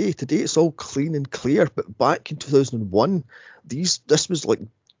is today. Today it's all clean and clear, but back in 2001, this was like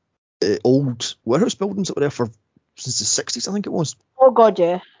old warehouse buildings that were there since the 60s, I think it was. Oh God,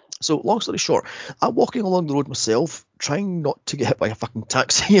 yeah. So long story short, I'm walking along the road myself, trying not to get hit by a fucking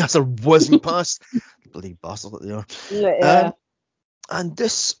taxi as they're whizzing past. Bloody bastards that they are. Yeah. And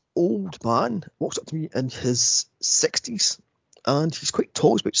this old man walks up to me in his 60s, and he's quite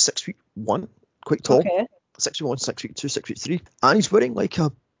tall. He's about 6'1", quite tall. Okay. 6'1", 6'2", 6'3", and he's wearing like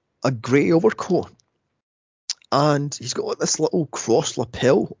a grey overcoat, and he's got like this little cross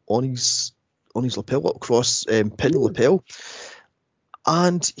lapel on his lapel, little cross pin lapel.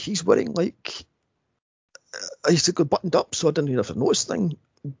 And he's wearing like, he's got buttoned up, so I didn't even have to notice thing.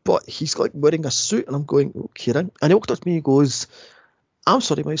 But he's like wearing a suit, and I'm going, okay then. And he walked up to me and goes, "I'm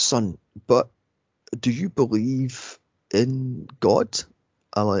sorry, my son, but do you believe in God?"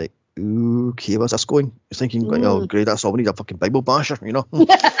 I'm like, okay, where's this going? You're thinking, like, oh great, that's all we need, a fucking Bible basher, you know?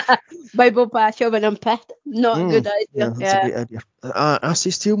 Bible basher when I'm pissed. Not a good idea. Yeah, that's a great idea. I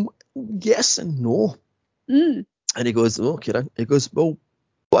says to him, yes and no. And he goes, okay then. He goes, well,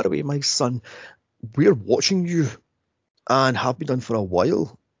 by the way, my son, we're watching you and have been done for a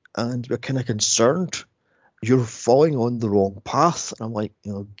while, and we're kind of concerned you're falling on the wrong path. And I'm like,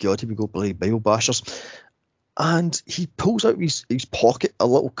 God, here we go, bloody Bible bashers. And he pulls out his pocket a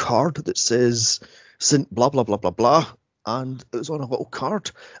little card that says Saint blah blah blah blah blah, and it was on a little card.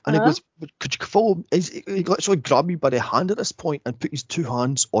 And he goes, "Could you follow?" He literally grabbed me by the hand at this point and put his two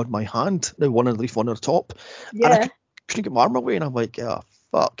hands on my hand, now one underneath, one on the top. Yeah. And I couldn't get my arm away, and I'm like, "Yeah,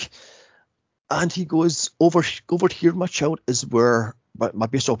 fuck." And he goes, over here, my child, is where my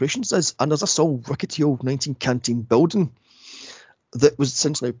base of operations is, and there's this old rickety old 19 canteen building that was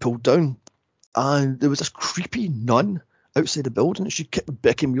since now pulled down. And there was this creepy nun outside the building, and she kept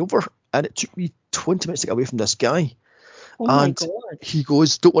beckoning me over, and it took me 20 minutes to get away from this guy. Oh my God. He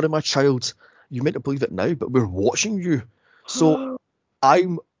goes, "Don't worry, my child, you might not believe it now, but we're watching you." So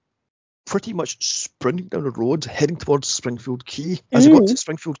I'm pretty much sprinting down the road, heading towards Springfield Quay. As I got to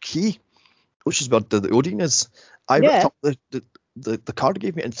Springfield Quay, which is where the Odeon is, I ripped up the card he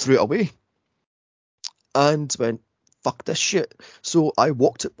gave me and threw it away, and went, fuck this shit. So I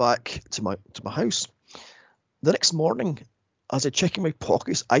walked it back to my house. The next morning, as I check in my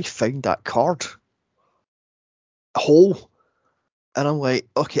pockets, I found that card. A hole. And I'm like,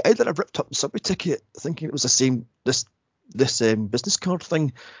 okay, either I've ripped up the subway ticket thinking it was the same, this business card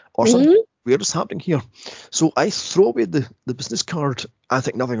thing, or something weird is happening here. So I throw away the business card and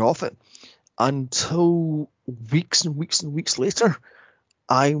think nothing of it until weeks and weeks and weeks later,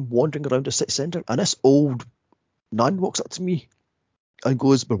 I'm wandering around the city centre and this old nun walks up to me and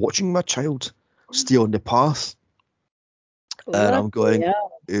goes, "We're watching my child stay on the path." And I'm going,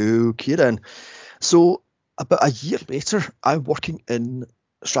 okay then. So about a year later, I'm working in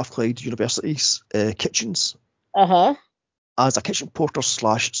Strathclyde University's kitchens as a kitchen porter /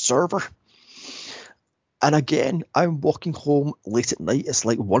 server. And again, I'm walking home late at night. It's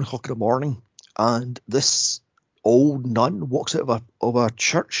like 1 o'clock in the morning, and this old nun walks out of a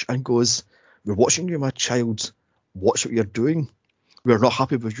church and goes, "We're watching you, my child. Watch what you're doing. We're not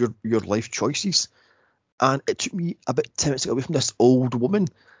happy with your life choices." And it took me about 10 minutes to get away from this old woman,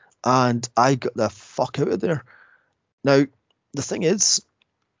 and I got the fuck out of there. Now, the thing is,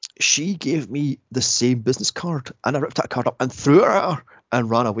 she gave me the same business card, and I ripped that card up and threw it at her and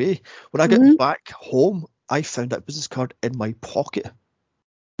ran away. When I got back home, I found that business card in my pocket.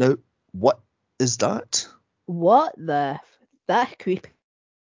 Now, what is that? That's creepy.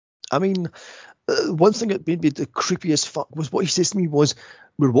 I mean, one thing that made me the creepiest fuck was what he says to me was,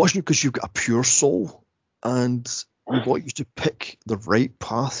 "We're watching you because you've got a pure soul, and we want you to pick the right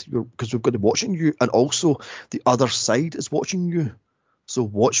path because we're going to be watching you, and also the other side is watching you. So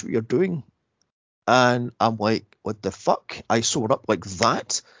watch what you're doing." And I'm like, what the fuck? I saw it up like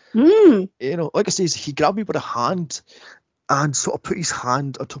that. You know, like I says, he grabbed me by the hand and sort of put his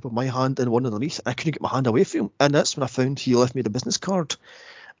hand on top of my hand and one underneath. And I couldn't get my hand away from him. And that's when I found he left me the business card.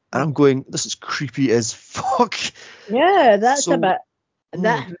 And I'm going, this is creepy as fuck. Yeah, that's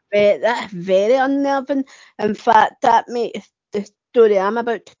that's very unnerving. In fact, that makes the story I'm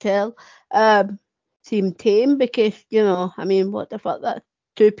about to tell seem tame because, you know, I mean, what the fuck, that's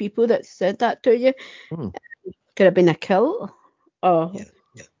two people that said that to you. Could have been a kill. But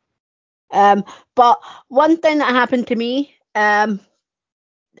one thing that happened to me that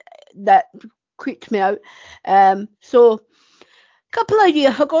creeped me out. So a couple of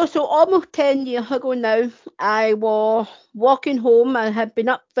years ago, so almost 10 years ago now, I was walking home. I had been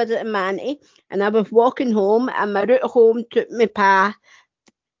up visiting my auntie, and I was walking home, and my route home took me past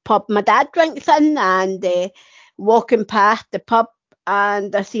pub my dad drinks in, and walking past the pub,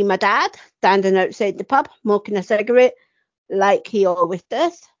 and I see my dad standing outside the pub smoking a cigarette like he always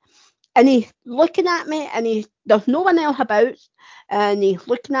does. And he's looking at me, and there's no one else about, and he's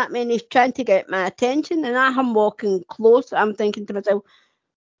looking at me, and he's trying to get my attention. And as I'm walking close, I'm thinking to myself,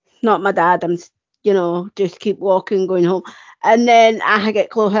 not my dad, I'm, you know, just keep walking, going home. And then as I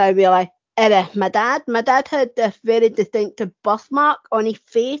get closer, I realise, it is my dad. My dad had this very distinctive birthmark on his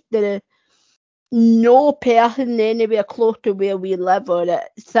face that no person anywhere close to where we live or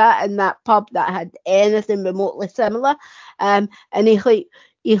that sat in that pub that had anything remotely similar. And he's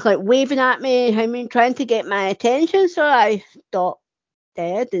like waving at me, I mean, trying to get my attention. So I stopped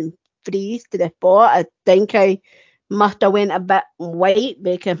dead and freeze to the spot. I think I must have went a bit white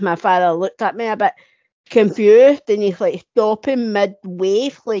because my father looked at me a bit confused, and he's like stopping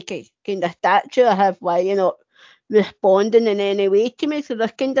mid-wave like a kind of statue. I have, like, you know, responding in any way to me. So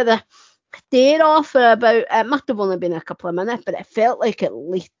there's kind of the stare off for about, it must have only been a couple of minutes, but it felt like at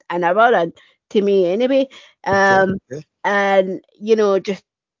least an hour, and to me anyway. And, you know, just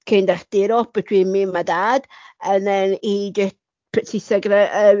kind of stare off between me and my dad, and then he just puts his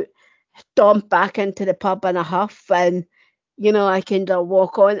cigarette out, stomp back into the pub in a huff, and, you know, I kind of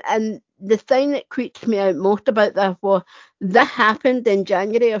walk on. And the thing that creeps me out most about this was this happened in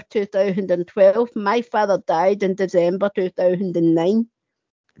January of 2012. My father died in December 2009.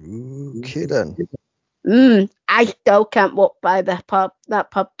 Okay then. I still can't walk by that pub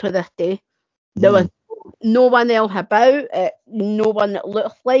to this day. There was no one else about it, no one that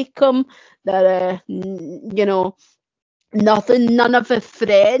looks like him. There, you know, nothing. None of his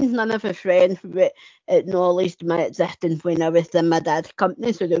friends acknowledged my existence when I was in my dad's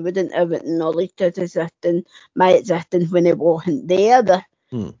company, so they wouldn't have acknowledged my existence when he wasn't there. The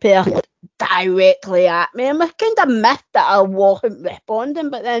person directly at me, and I kind of missed that I wasn't responding.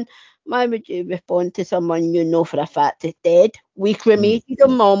 But then, why would you respond to someone you know for a fact is dead? We cremated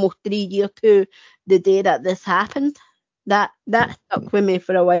him almost 3 years to the day that this happened. That stuck with me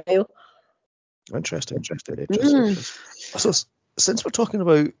for a while. Interesting. So, since we're talking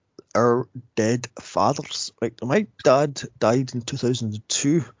about our dead fathers, right? My dad died in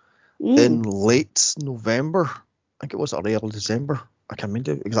 2002 in late November, think it was early December. I can't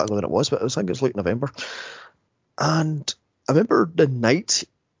remember exactly when it was, but I think it was late November. And I remember the night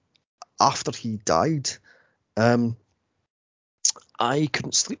after he died, I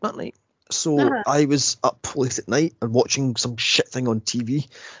couldn't sleep that night. So I was up late at night and watching some shit thing on TV.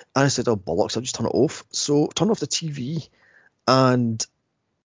 And I said, oh, bollocks, I'll just turn it off. So turn off the TV and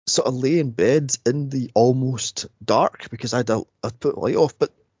sort of lay in bed in the almost dark because I'd put the light off,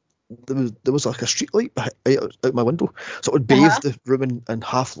 but there was like a street light out my window, so it would bathe the room in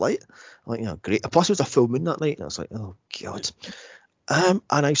half light. I'm like, yeah, great. Plus it was a full moon that night, and I was like, oh god. And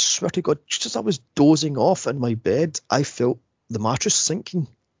I swear to God, just as I was dozing off in my bed, I felt the mattress sinking.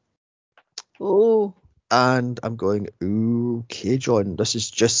 Oh. And I'm going, okay, John, this is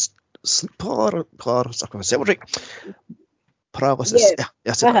just sleep paralysis. Yeah,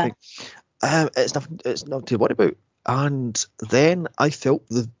 I said that thing. It's nothing to worry about. And then I felt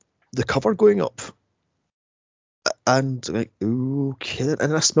the cover going up, and like, okay,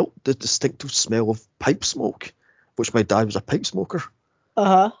 and I smelt the distinctive smell of pipe smoke, which my dad was a pipe smoker.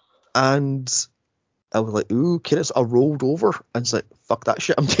 And I was like, okay, I rolled over and it's like, fuck that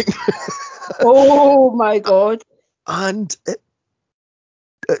shit, I'm taking. Oh my god. And it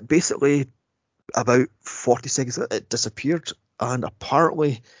basically, about 40 seconds it disappeared, and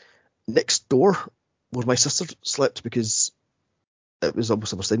apparently next door where my sister slept, because it was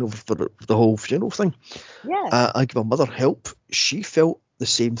almost a staying over for the whole funeral thing. Yeah. I gave my mother help. She felt the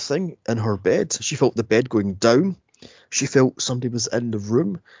same thing in her bed. She felt the bed going down. She felt somebody was in the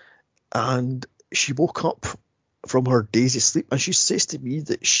room, and she woke up from her dazy sleep, and she says to me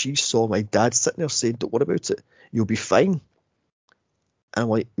that she saw my dad sitting there saying, don't worry about it, you'll be fine. And I'm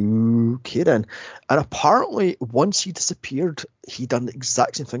like, okay then. And apparently once he disappeared, he done the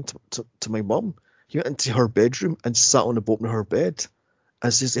exact same thing to my mum. He went into her bedroom and sat on the bottom of her bed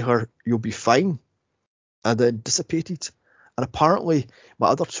and says to her, you'll be fine, and then dissipated. And apparently my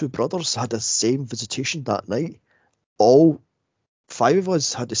other two brothers had the same visitation that night. All 5 of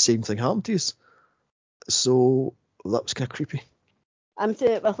us had the same thing happen to us. So that was kind of creepy. I'm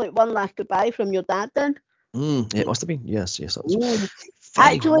saying it was like one last goodbye from your dad then. Yeah, it must have been. Yes, that was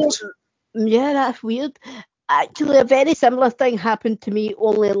actually weird. Yeah, that's weird. Actually, a very similar thing happened to me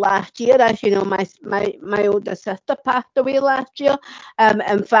only last year. As you know, my older sister passed away last year.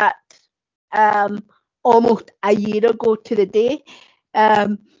 In fact, almost a year ago to the day.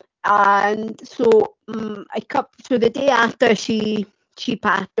 And so so the day after she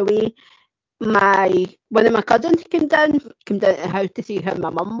passed away, one of my cousins came down to the house to see how my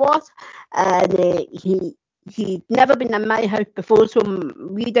mum was, and he'd never been in my house before, so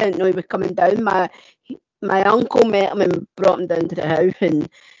we didn't know he was coming down. My uncle met him and brought him down to the house, and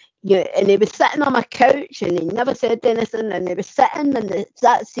and he was sitting on my couch, and he never said anything, and he was sitting in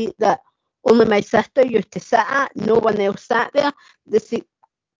that seat that only my sister used to sit at. No one else sat there. The seat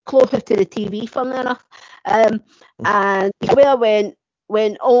closer to the TV, funnily enough. And where I went,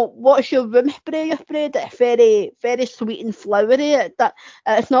 oh, what's your room spray you sprayed? It's very, very sweet and flowery.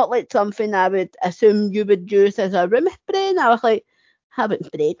 It's not like something I would assume you would use as a room spray. And I was like, haven't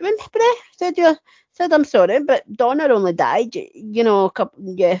sprayed room spray. Said I'm sorry, but Donna only died,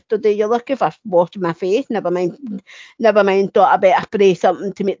 yesterday. You're lucky if I washed my face. Never mind. Thought I better spray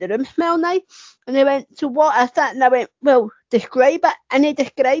something to make the room smell nice. And they went, so what is that? And I went, well, describe it. And he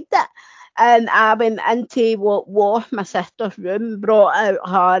described it. And I went into what was my sister's room, brought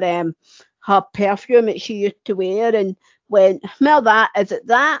out her perfume that she used to wear, and went, smell that, is it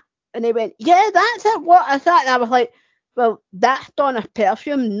that? And he went, yeah, that's it, what is that? And I was like, well, that's Donna's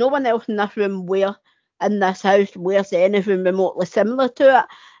perfume. No one else in this room in this house wears anything remotely similar to it.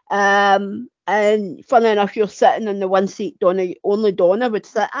 And funny enough, you're sitting in the one seat only Donna would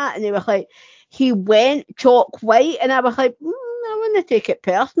sit at, and he was like, he went chalk white, and I was like, I wouldn't take it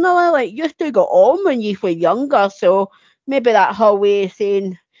personally. Like, you still got on when you were younger, so maybe that her way of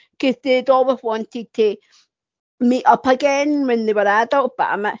saying, because they'd always wanted to meet up again when they were adults,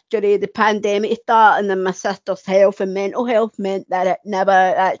 but a mixture of the pandemic starting and my sister's health and mental health meant that it never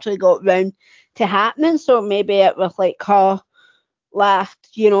actually got round to happening. So maybe it was like her last,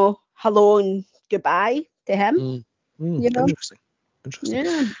 hello and goodbye to him. Interesting.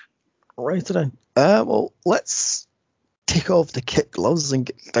 Yeah. Right then. Well, let's take off the kit gloves and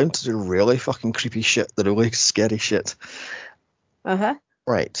get down to the really fucking creepy shit, the really scary shit.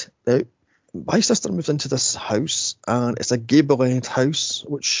 Right. Now, my sister moved into this house, and it's a gable-end house,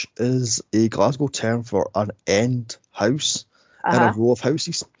 which is a Glasgow term for an end house in a row of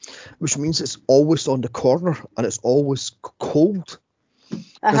houses, which means it's always on the corner and it's always cold.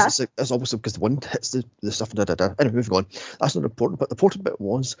 Because it's obviously because the wind hits the stuff. Anyway, moving on. That's not important. But the important bit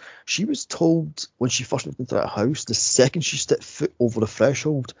was she was told when she first moved into that house, the second she stepped foot over the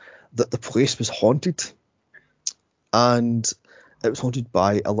threshold, that the place was haunted. And it was haunted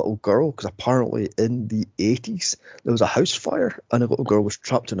by a little girl, because apparently in the 80s there was a house fire and a little girl was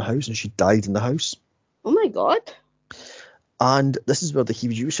trapped in the house and she died in the house. Oh my God. And this is where the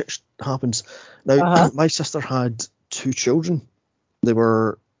heebie-jeebies shit happens. Now, my sister had 2 children. They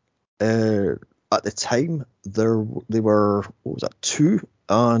were, at the time, they were, 2,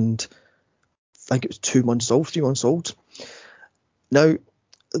 and I think it was 2 months old, 3 months old. Now,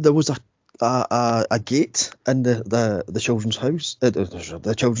 there was a gate in the children's house,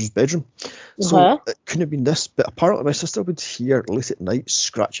 the children's bedroom. So it couldn't have been this, but apparently my sister would hear late at night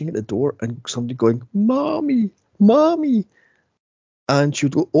scratching at the door and somebody going, "Mommy, Mommy." And she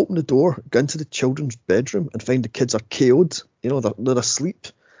would go open the door, go into the children's bedroom and find the kids are KO'd. They're asleep.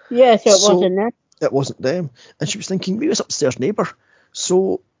 Yeah, so it wasn't them. It wasn't them. And she was thinking, maybe it's upstairs neighbour.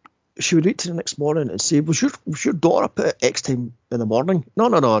 So she would wait till the next morning and say, was your daughter up at X time in the morning?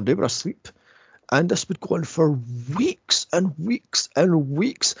 No, they were asleep. And this would go on for weeks and weeks and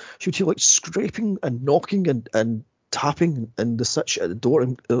weeks. She would hear like scraping and knocking and tapping and the such at the door,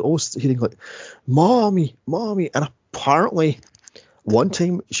 and always hearing like, "Mommy, Mommy." And apparently one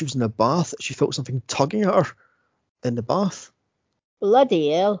time she was in the bath, she felt something tugging at her in the bath.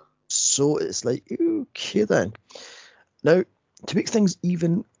 Bloody hell. So it's like, okay then. Now, to make things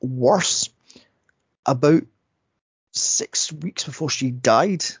even worse, about 6 weeks before she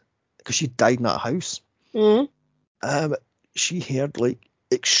died, because she died in that house, she heard like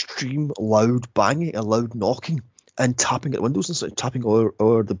extreme loud banging and loud knocking and tapping at the windows and sort of tapping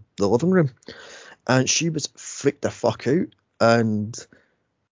over the living room. And she was freaked the fuck out. And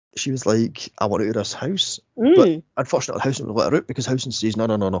she was like, "I want out of this house." But unfortunately, the house wouldn't let her out, because housing says, no,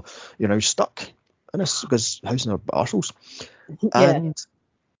 you're now stuck. And it's because housing are arseholes. Yeah. And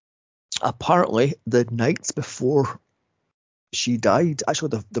apparently, the night before she died,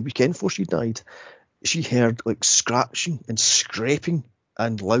 actually the weekend before she died, she heard like scratching and scraping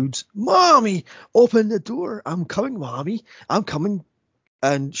and loud, "Mommy, open the door. I'm coming, Mommy. I'm coming."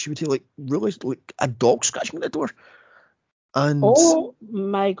 And she would hear like really like a dog scratching at the door. And oh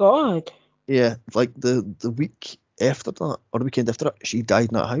my God. Yeah, like the week after that, or the weekend after that, she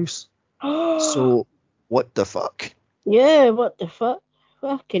died in that house. So, what the fuck? Yeah, what the fuck?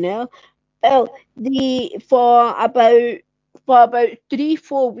 Fucking hell. Well, for about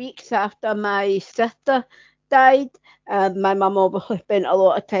 3-4 weeks after my sister died, my mum obviously spent a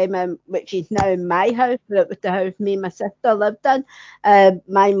lot of time in, which is now my house, but it was the house me and my sister lived in.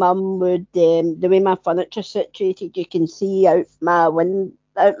 My mum would, the way my furniture's situated, you can see out my living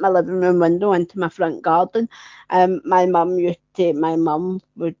room window into my front garden. My mum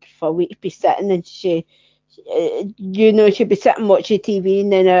would for weeks be sitting, and she'd be sitting watching TV,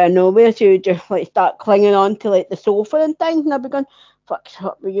 and then out of nowhere she would just like start clinging on to like the sofa and things, and I'd be going, "Fuck's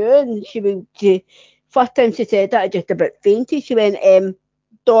up with you?" And first time she said that, I just about fainted. She went,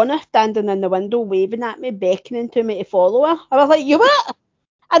 "Donna standing in the window waving at me, beckoning to me to follow her." I was like, "You what?"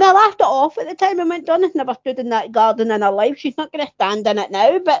 And I laughed it off at the time. I went, "Donna's never stood in that garden in her life. She's not going to stand in it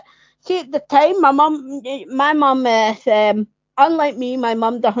now." But see, at the time, my mum is, unlike me, my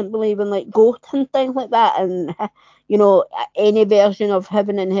mum doesn't believe in like ghosts and things like that, and any version of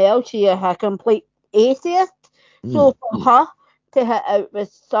heaven and hell. She is a complete atheist. So for her to hit out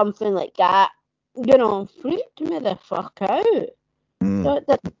with something like that, freaked me the fuck out.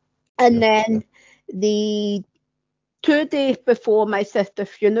 And then the 2 days before my sister's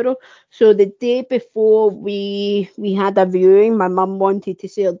funeral, so the day before we had a viewing, my mum wanted to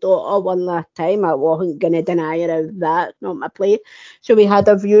see her daughter one last time. I wasn't going to deny her of that, not my place. So we had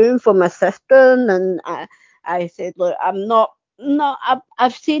a viewing for my sister, and I said, "Look, I'm not,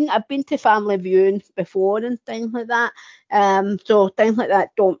 I've been to family viewings before and things like that. So things like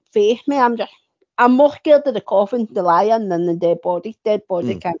that don't faze me. I'm more scared of the coffin to lie in than the dead body. Dead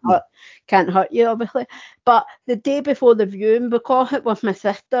body can't hurt you, obviously. But the day before the viewing, because it was my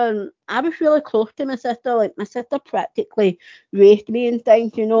sister, and I was really close to my sister. Like, my sister practically raised me and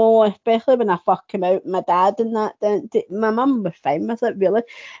things, especially when I first came out. My dad and that, my mum was fine with it, really.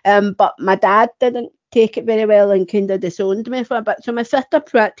 But my dad didn't take it very well and kind of disowned me for a bit. So my sister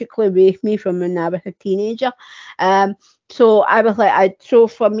practically raised me from when I was a teenager. So I was like, so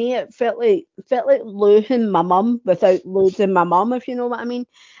for me, it felt like losing my mum without losing my mum, if you know what I mean.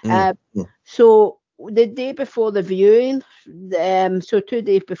 So the day before the viewing, so 2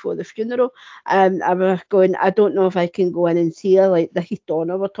 days before the funeral, I was going, I don't know if I can go in and see her, like the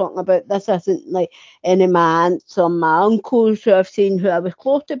Donna we're talking about. This isn't like any of my aunts or my uncles who I've seen who I was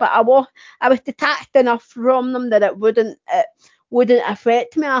close to, but I was detached enough from them that it wouldn't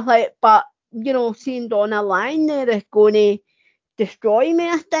affect me. I was like, but seeing Donna lying there is going to destroy me,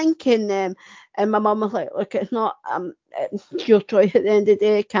 I think. And my mum was like, look, it's not it's your choice at the end of the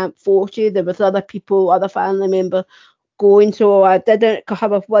day. I can't force you. There was other people, other family members going, so I didn't, cause I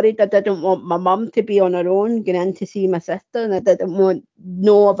was worried. I didn't want my mum to be on her own going in to see my sister, and I didn't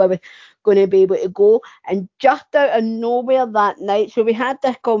know if I was going to be able to go. And just out of nowhere that night, so we had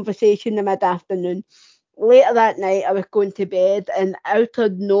this conversation in mid-afternoon. Later that night, I was going to bed, and out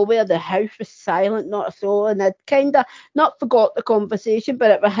of nowhere, the house was silent, not a soul. And I'd kind of not forgot the conversation, but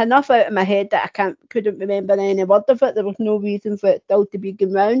it was enough out of my head that I couldn't remember any word of it. There was no reason for it still to be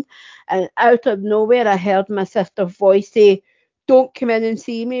going round. And out of nowhere, I heard my sister's voice say, "Don't come in and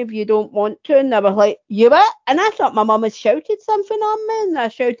see me if you don't want to." And I was like, "You what?" And I thought my mum had shouted something on me, and I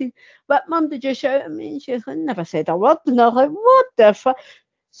shouted, "What, mum, did you shout at me?" And she was like, "Never said a word." And I was like, "What the fuck?"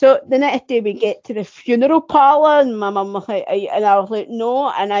 So the next day we get to the funeral parlour, and my mum was like, and I was like, no.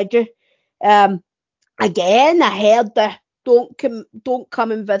 And I just, again, I heard the don't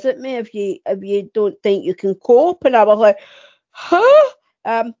come and visit me if you don't think you can cope. And I was like, huh?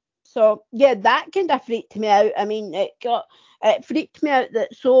 So yeah, that kind of freaked me out. I mean, it freaked me out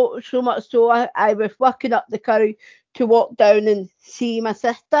that so much so I was working up the courage to walk down and see my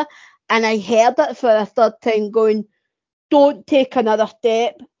sister, and I heard it for a third time going, "Don't take another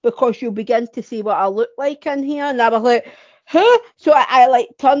step because you'll begin to see what I look like in here." And I was like, huh? So I like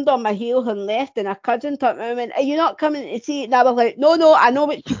turned on my heel and left, and a cousin turned me and went, "Are you not coming to see it?" And I was like, no, I know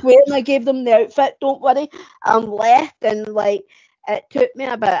what she's wearing. I gave them the outfit, don't worry. And left, and like it took me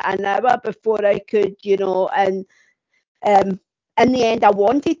about an hour before I could, and um, in the end, I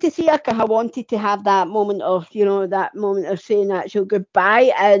wanted to see her because I wanted to have that moment of, saying actual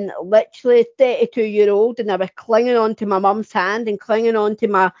goodbye. And literally 32-year-old, and I was clinging on to my mum's hand and clinging on to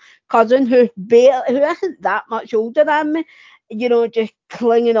my cousin who isn't that much older than me, just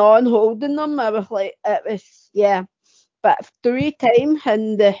clinging on, holding them. I was like, it was, yeah. But 3 times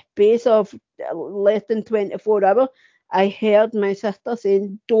in the space of less than 24 hours, I heard my sister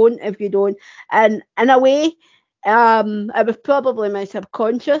saying, "Don't if you don't." And in a way, it was probably my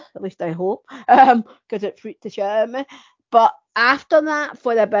subconscious, at least I hope, because it freaked the shit out of me. But after that,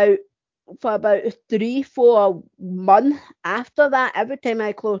 for about 3-4 months after that, every time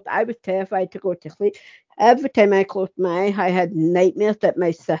I was terrified to go to sleep. Every time I closed my eye, I had nightmares that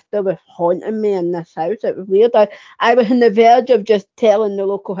my sister was haunting me in this house. It was weird. I was on the verge of just telling the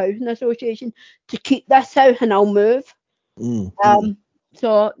local housing association to keep this house and I'll move.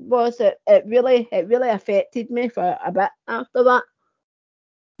 So it really affected me for a bit after that.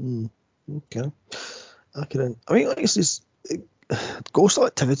 Okay. I mean, like this ghost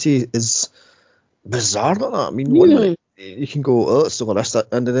activity is bizarre like that. I mean, one minute you can go, "Oh, it's still this,"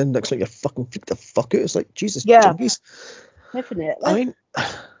 and then next minute you're fucking freaked the fuck out. It's like, Jesus, jinkies. Definitely. I mean,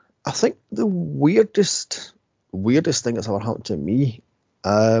 I think the weirdest thing that's ever happened to me,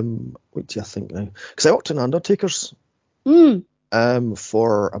 what do you think now? Because I worked in Undertaker's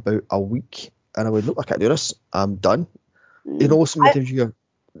for about a week, and I would look, I can't do this, I'm done. Sometimes you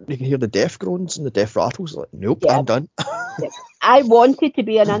can hear the death groans and the death rattles. Like, nope, I'm done. I wanted to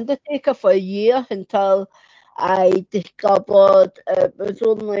be an undertaker for a year until I discovered it was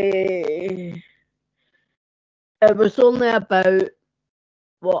only about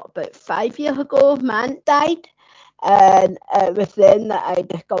 5 years ago. My aunt died, and it was then that I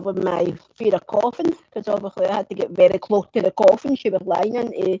discovered my fear of coffin, because obviously I had to get very close to the coffin she was lying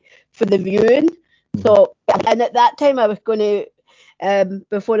in for the viewing. So, and at that time I was going to,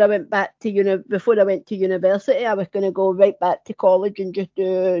 before I went to university, I was going to go right back to college and just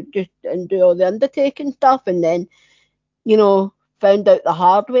do all the undertaking stuff, and then, found out the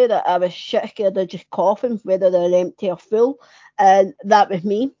hard way that I was shit scared of just coffins, whether they're empty or full, and that was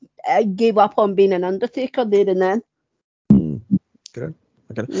me. I gave up on being an undertaker there and then. Good.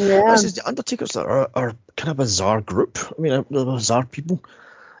 Yeah. The Undertakers are kind of a bizarre group. I mean, they're bizarre people.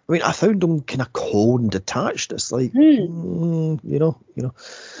 I mean, I found them kind of cold and detached. It's like, you know.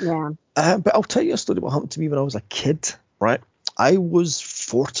 Yeah. But I'll tell you a story what happened to me when I was a kid, right? I was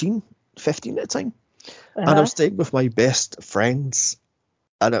 15 at the time, and I was staying with my best friends,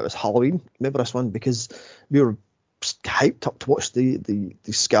 and it was Halloween. Remember this one? Because we were hyped up to watch the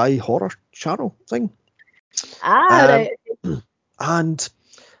Sky Horror Channel thing. Right. And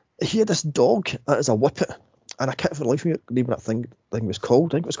he had this dog as a whippet, and I can't for the life of me remember that thing was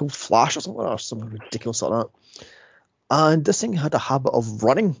called. I think it was called Flash or something, or something ridiculous like that. And this thing had a habit of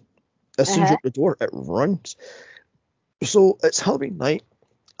running. As soon as you open the door, it runs. So it's Halloween night,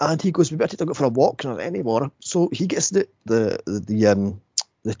 and he goes, "We better go for a walk." Not anymore. So he gets the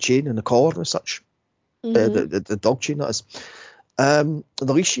chain and the collar and such, the dog chain that is, the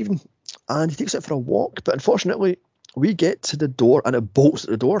leash even, and he takes it for a walk. But unfortunately, we get to the door and it bolts at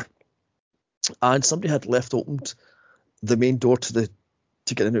the door, and somebody had left opened the main door to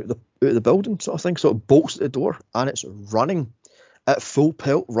get in out of the building sort of thing. So it bolts at the door and it's running at full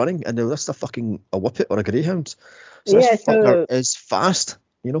pelt running, and now this is a whippet or a greyhound. So this fucker is fast,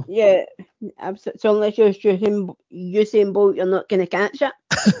 you know. Yeah, absolutely. So unless you're Usain Bolt, you're not going to catch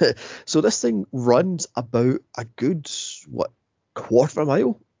it. So this thing runs about a good quarter of a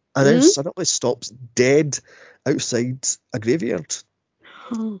mile, and then suddenly stops dead outside a graveyard.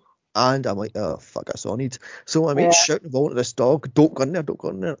 And I'm like, oh fuck, that's all I need. So my mate's shouting about to this dog, don't go in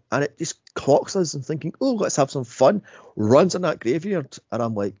there, and it just clocks us and thinking, oh, let's have some fun. Runs in that graveyard, and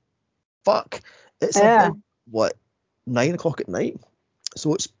I'm like, fuck, it's about 9 o'clock at night,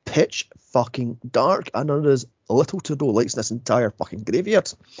 so it's pitch fucking dark, and there's little to no lights in this entire fucking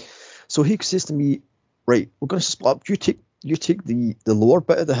graveyard. So he says to me, right, we're going to split up. You take the lower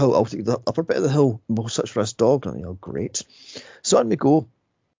bit of the hill, I'll take the upper bit of the hill, and we'll search for this dog. And I'm like, oh, great. So on we go.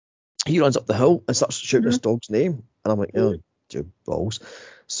 He runs up the hill and starts shouting this dog's name, and I'm like, oh, dude, balls.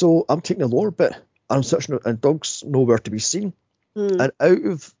 So I'm taking the lower bit, and I'm searching, and dog's nowhere to be seen. And out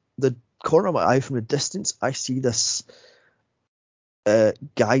of the corner of my eye from the distance, I see this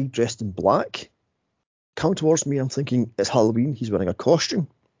guy dressed in black come towards me. I'm thinking it's Halloween. He's wearing a costume.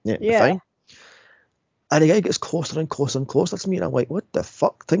 Yeah. Fine. And the guy gets closer and closer and closer to me, and I'm like, what the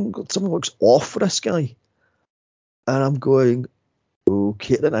fuck? Something looks off for this guy. And I'm going,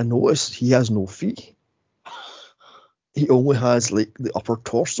 okay, then I notice he has no feet. He only has like the upper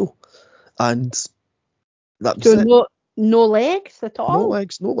torso, and that was it. No legs at all. No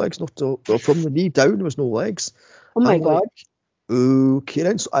legs. From the knee down, there was no legs. Oh my god. Okay,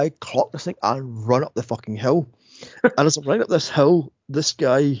 then so I clock this thing and run up the fucking hill, and as I'm running up this hill, this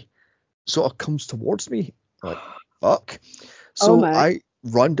guy sort of comes towards me. I'm like, fuck. So I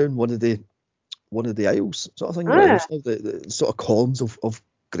run down one of the aisles, sort of thing, the sort of columns of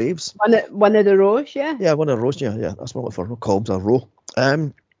graves. One of the rows, yeah. Yeah, one of the rows, yeah. That's what I'm looking for. Columns, a row.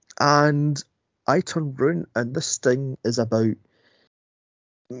 And I turn round, and this thing is about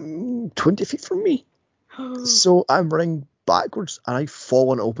 20 feet from me. So I'm running backwards, and I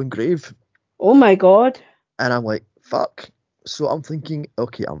fall in an open grave. Oh my god. And I'm like, fuck. So I'm thinking,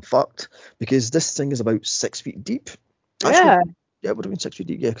 okay, I'm fucked, because this thing is about 6 feet deep. Actually, yeah, it would have been 6 feet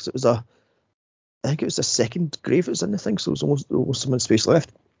deep, yeah, because I think it was the second grave that was in the thing, so it was almost some space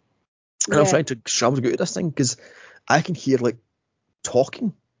left. And I'm trying to scramble to go to this thing, because I can hear, like,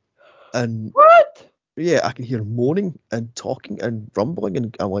 talking. And what? Yeah, I can hear moaning and talking and rumbling,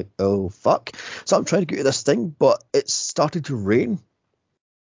 and I'm like, oh, fuck. So I'm trying to get to this thing, but it started to rain,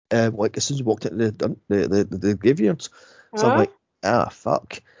 like, as soon as we walked into the graveyards. So I'm like,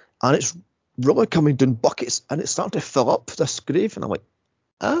 fuck. And it's really coming down buckets, and it's starting to fill up this grave, and I'm like,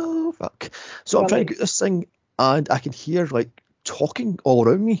 oh, fuck. So I'm trying to get this thing, and I can hear, like, talking all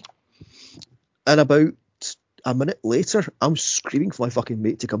around me. And about a minute later, I'm screaming for my fucking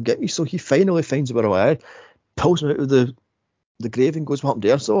mate to come get me. So he finally finds where I am, pulls me out of the grave and goes, what happened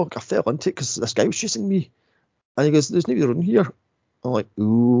there? So I fell into it because this guy was chasing me. And he goes, there's nobody around here. I'm like,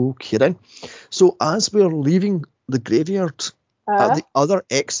 okay then. So as we're leaving the graveyard, at the other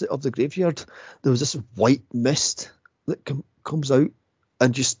exit of the graveyard, there was this white mist that comes out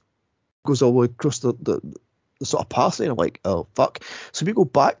and just goes all the way across the sort of pathway. And I'm like, oh, fuck. So we go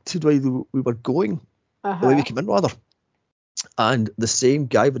back to the way we were going, the way we came in, rather. And the same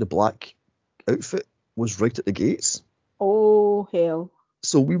guy with the black outfit was right at the gates. Oh, hell.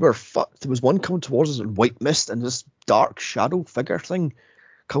 So we were fucked. There was one coming towards us in white mist, and this dark shadow figure thing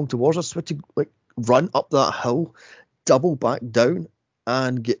coming towards us. We had to, like, run up that hill, double back down,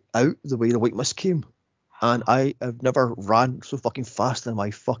 and get out the way the white mist came. And I have never ran so fucking fast in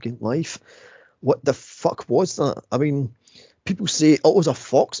my fucking life. What the fuck was that? I mean, people say, oh, it was a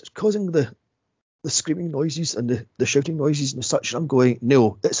fox. It's causing the screaming noises and the shouting noises and such. And I'm going,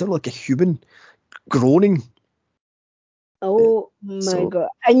 no, it sounded like a human groaning. Oh my god.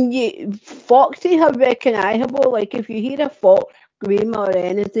 And foxes are recognisable. Like, if you hear a fox scream or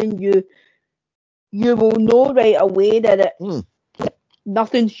anything, you will know right away that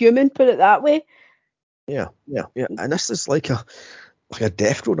nothing's human, put it that way. Yeah. And this is like a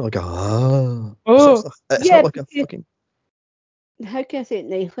death groan, like a it's not like a fucking. How can I say it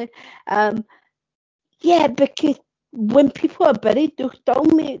nicely? Yeah, because when people are buried, they'll still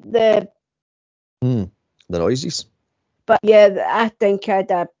make the noises. But yeah, I think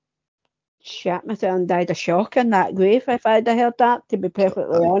I'd have shat myself and died of shock in that grave if I'd have heard that, to be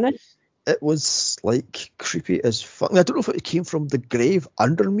perfectly honest. It was like creepy as fuck. I don't know if it came from the grave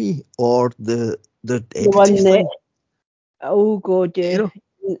under me or the entity thing. Oh god, yeah. You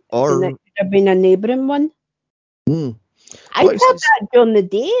know, or it could have been a neighbouring one. I've had that during the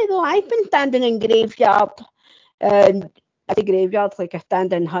day though. I've been standing in graveyard. At the graveyard, like I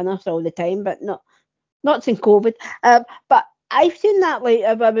stand in Hunners all the time, but not since COVID. But I've seen that like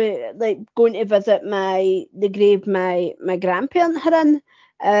if I was like going to visit the grave my grandparents had in.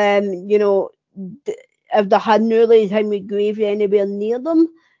 You know, if they hadn't realised how many graves anywhere near them.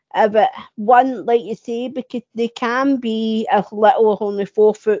 But one, like you say, because they can be as little as only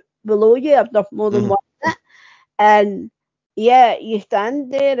 4 foot below you if there's more than one in it. And yeah, you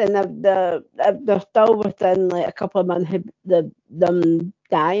stand there, and if they're still within like a couple of months of them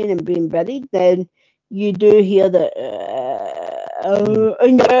dying and being buried, then you do hear the.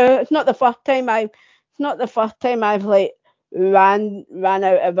 And it's not the first time I've like ran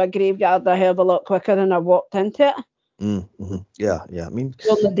out of a graveyard a hell of a lot quicker than I walked into it. Yeah. I mean,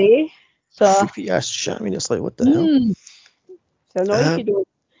 on the day, so creepy ass shit. I mean, it's like, what the hell? So no, you don't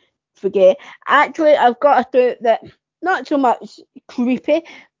forget. Actually, I've got to do that. Not so much creepy,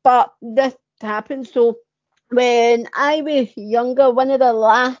 but this happened. So when I was younger, one of the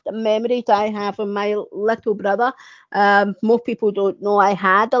last memories I have of my little brother. Most people don't know I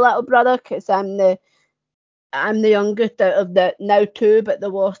had a little brother because I'm the youngest out of the now two, but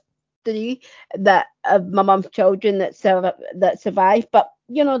there was three that of my mum's children that survived. But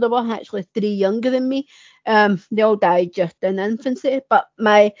you know, there were actually three younger than me. They all died just in infancy. But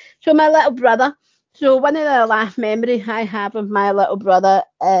my little brother. So one of the last memories I have of my little brother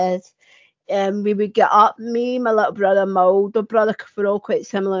is we would get up, me, my little brother, my older brother, 'cause we're all quite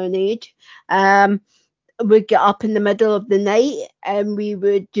similar in age. We'd get up in the middle of the night and we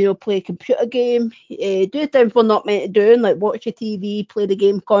would, play a computer game, do things we're not meant to do, like watch a TV, play the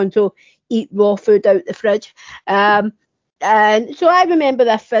game console, eat raw food out the fridge. And so I remember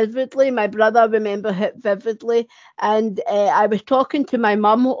this vividly. My brother remembered it vividly. And I was talking to my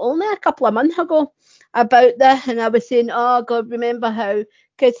mum only a couple of months ago about this, and I was saying, oh God, remember how,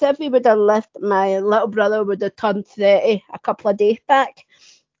 because if he would have lived, my little brother would have turned 30 a couple of days back.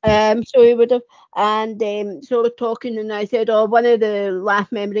 So he would have, and so we're talking, and I said, "Oh, one of the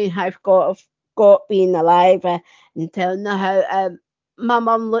last memories I've got being alive," and telling her how my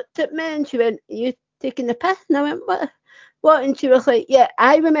mum looked at me and she went, "Are you taking the piss?" And I went, "What? What?" And she was like, "Yeah,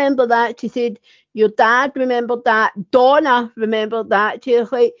 I remember that." She said, "Your dad remembered that. Donna remembered that." She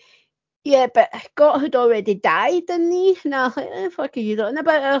was like, "Yeah, but Scott had already died, didn't he?" And I was like, "The fuck are you talking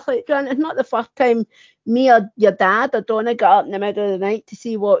about?" I was like, "John, it's not the first time me or your dad or Donna got up in the middle of the night to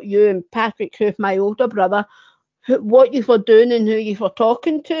see what you and Patrick, who's my older brother, what you were doing and who you were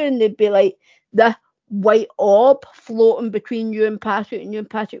talking to." And they'd be like, the white orb floating between you and Patrick, and you and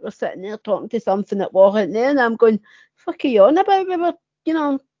Patrick were sitting there talking to something that wasn't there. And I'm going, "Fuck are you on about?" We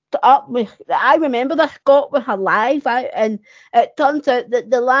were, up with. I remember this. Scott was alive, and it turns out that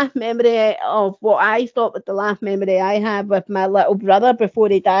the last memory of what I thought was the last memory I had with my little brother before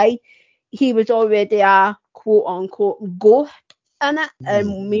he died, he was already a quote unquote ghost in it,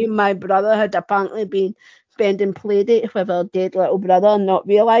 and me and my brother had apparently been spending play dates with our dead little brother and not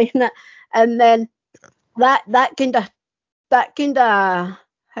realising it, and then that kind of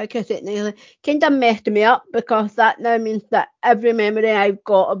how can I say it now? Kind of messed me up, because that now means that every memory I've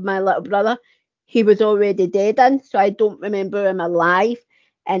got of my little brother, he was already dead in, so I don't remember him alive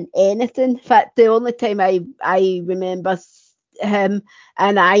in anything. In fact, the only time I remember him,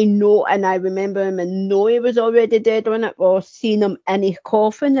 and I remember him and know he was already dead on it, was seeing him in his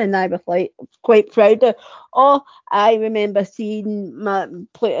coffin, and I was like quite proud of. Oh, I remember seeing my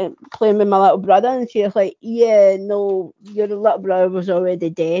playing with my little brother, and she was like, "Yeah, no, your little brother was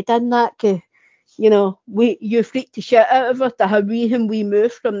already dead," and that, cause you freaked the shit out of us to have we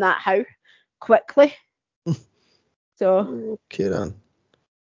moved from that house quickly. So okay then.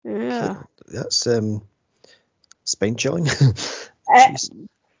 yeah, Okay. That's spine chilling.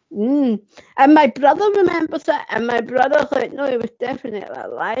 And my brother remembers it, and my brother's like, "No, he was definitely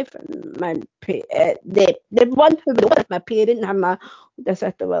alive." And the one who was my parent and my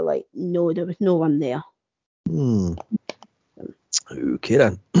sister were like, "No, there was no one there." Okay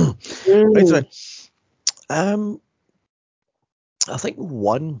then. Right then. I think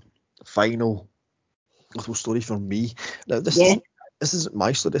one final little story for me. Now this isn't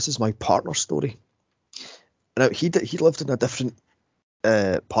my story. This is my partner's story. Now he lived in a different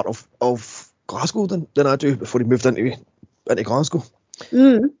part of Glasgow than I do before he moved into Glasgow.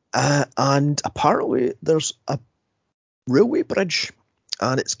 And apparently there's a railway bridge,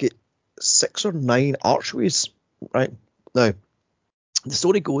 and it's got 6 or 9 archways. Right now, the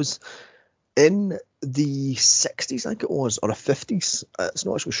story goes, in the 60s, I think it was, or the 50s, it's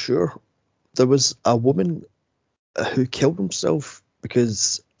not actually sure, there was a woman who killed himself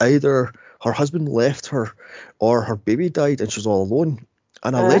because either her husband left her or her baby died and she was all alone.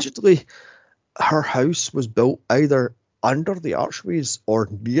 And allegedly, her house was built either under the archways or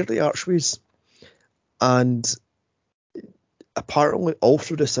near the archways. And apparently, all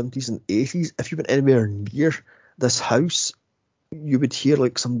through the 70s and 80s, if you went anywhere near this house, you would hear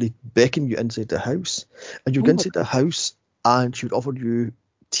like somebody beckon you inside the house. And you'd go inside the house and she would offer you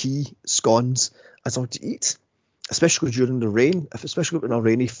tea, scones, and something to eat. Especially during the rain, especially on a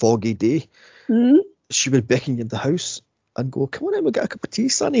rainy, foggy day, she would beckon you in the house and go, "Come on in, we'll get a cup of tea,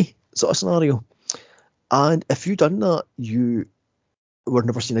 Sonny," sort of scenario. And if you done that, you were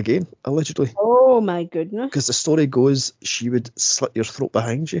never seen again, allegedly. Oh my goodness. Because the story goes, she would slit your throat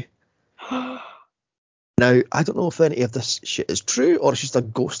behind you. Now, I don't know if any of this shit is true or it's just a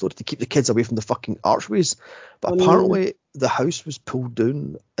ghost story to keep the kids away from the fucking archways. But apparently the house was pulled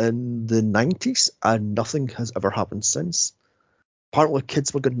down in the 90s and nothing has ever happened since. Apparently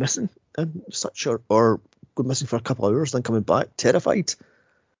kids were going missing and such, or going missing for a couple of hours, then coming back terrified.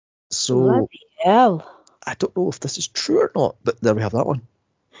 So, bloody hell. I don't know if this is true or not, but there we have that one.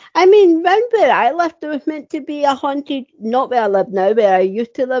 I mean, round where I lived, there was meant to be a haunted, not where I live now, where I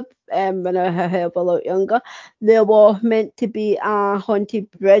used to live when I was a hell of a lot younger. There was meant to be a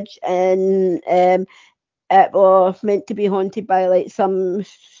haunted bridge, and it was meant to be haunted by like some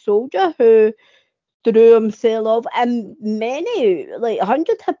soldier who threw himself off, and many, like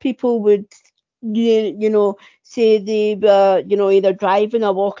hundreds of people would, you know, say they were, either driving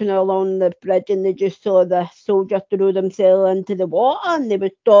or walking along the bridge and they just saw the soldier throw themselves into the water, and they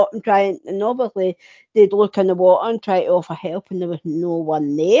would stop and try, and obviously they'd look in the water and try to offer help, and there was no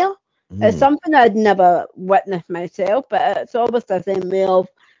one there. It's something I'd never witnessed myself, but it's always the same way of,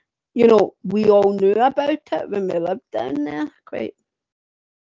 we all knew about it when we lived down there. Quite.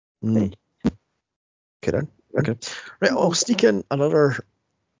 Okay. Right, I'll sneak in another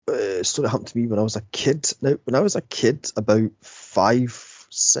story that happened to me when I was a kid. Now, when I was a kid, about 5,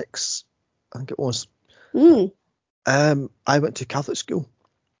 6, I think it was, I went to Catholic school.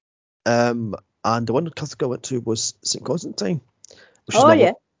 And the one Catholic school I went to was St. Constantine, which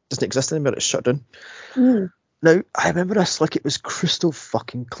doesn't exist anymore, it's shut down. Now, I remember this like it was crystal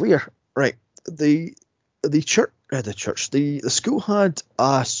fucking clear. Right, the school had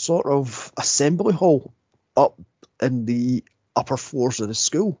a sort of assembly hall up in the upper floors of the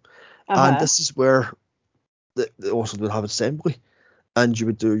school, and this is where they also would have assembly, and you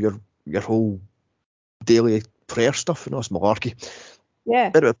would do your whole daily prayer stuff, it's malarkey.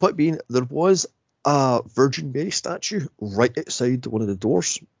 Yeah. Anyway, point being, there was a Virgin Mary statue right outside one of the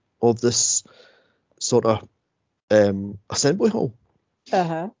doors of this sort of assembly hall.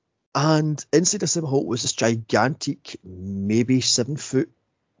 And inside the assembly hall was this gigantic, maybe 7-foot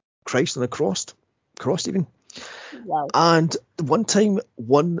Christ on a cross even. Wow. And one time,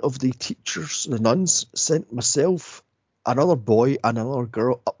 one of the teachers, the nuns, sent myself, another boy, and another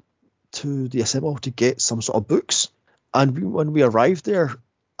girl up to the assembly hall to get some sort of books. And when we arrived there,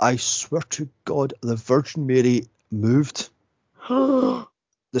 I swear to God, the Virgin Mary moved. The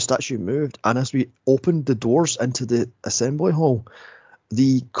statue moved, and as we opened the doors into the assembly hall,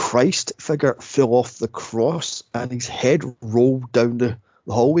 the Christ figure fell off the cross and his head rolled down the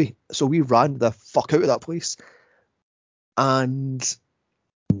hallway. So we ran the fuck out of that place and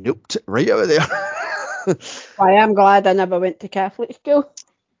noped it right out of there. I am glad I never went to Catholic school.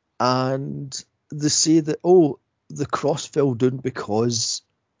 And they say that, the cross fell down because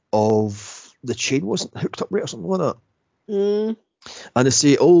of the chain wasn't hooked up right or something like that. And they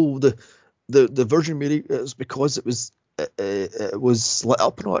say, the Virgin Mary is because it was lit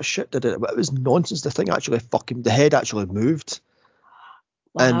up and all that shit, did it? But it was nonsense. The head actually moved.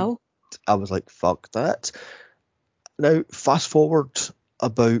 Wow. And I was like, fuck that. Now, fast forward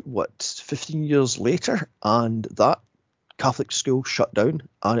about, 15 years later, and that Catholic school shut down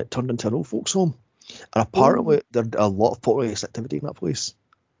and it turned into an old folks home. And apparently there are a lot of poltergeist activity in that place,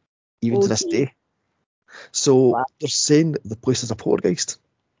 even to this day. So they're saying that the place is a poltergeist.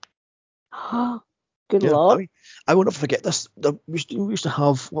 Good Lord. I will never forget this. We used to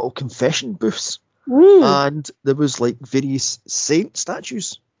have little confession booths, and there was like various saint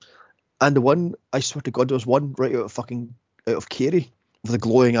statues. And the one, I swear to God, there was one right out of Carey with the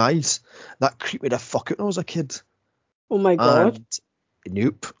glowing eyes. That creeped me the fuck out when I was a kid. Oh my God. And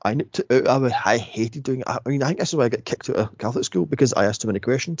nope. I nipped it out. I hated doing it. I mean, I think that's why I got kicked out of Catholic school, because I asked too many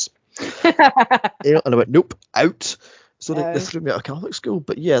questions. And I went, nope, out. So they threw me out of Catholic school.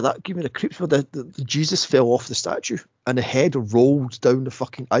 But yeah, that gave me the creeps where the Jesus fell off the statue and the head rolled down the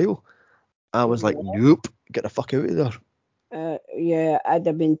fucking aisle. I was like, nope, get the fuck out of there. Yeah, I'd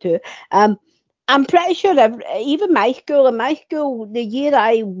have been too. I'm pretty sure even in my school, the year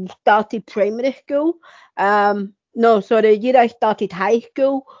I started primary school, the year I started high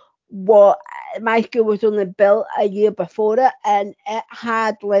school, my school was only built a year before it, and it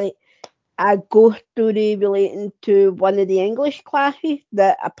had like a ghost story relating to one of the English classes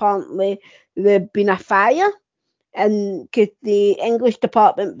that apparently there'd been a fire, and because the English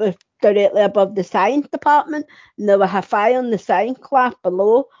department was directly above the science department, and there was a fire in the science class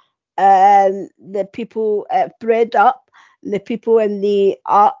below, and the people bred up. The people in the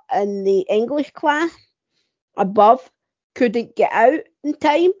art and the English class above couldn't get out in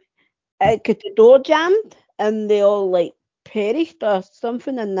time because the door jammed, and they all like perished or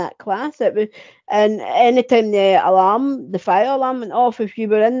something in that class. It was, and anytime the fire alarm went off, if you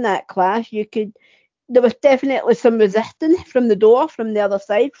were in that class, there was definitely some resistance from the door from the other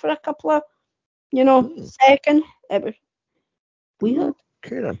side for a couple of, seconds. It was weird.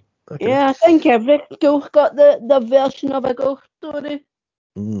 Okay then. Okay. Yeah, I think every school's got the version of a ghost story.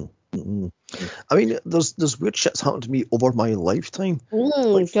 I mean, there's weird shit's happened to me over my lifetime.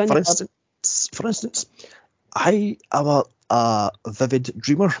 For instance, I am a vivid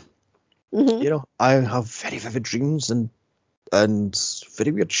dreamer. Mm-hmm. I have very vivid dreams and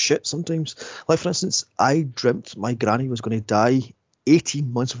very weird shit sometimes. Like, for instance, I dreamt my granny was going to die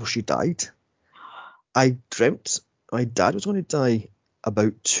 18 months before she died. I dreamt my dad was going to die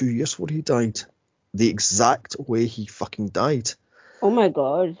about 2 years before he died. The exact way he fucking died. Oh my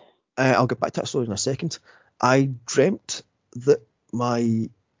God. I'll get back to that story in a second. I dreamt that my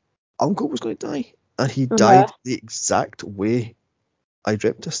uncle was going to die, and he died the exact way I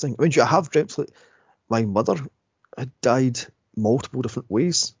dreamt this thing. I mean, I have dreamt that my mother had died multiple different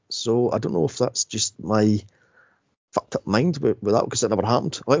ways, so I don't know if that's just my fucked up mind with that, because it never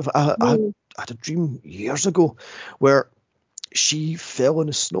happened. Like, I had a dream years ago where she fell in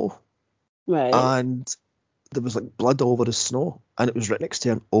the snow, and there was like blood all over the snow, and it was right next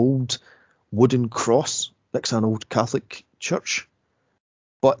to an old wooden cross next to an old Catholic church.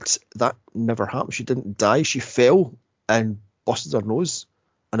 But that never happened. She didn't die. She fell and busted her nose,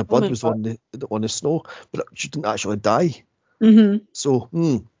 and the blood was on the snow, but she didn't actually die. Mm-hmm. So,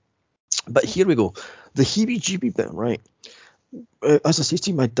 but here we go. The heebie-jeebie bit, right? As I say to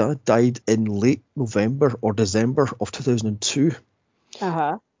you, my dad died in late November or December of 2002.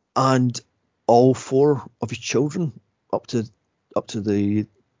 And all four of his children up to the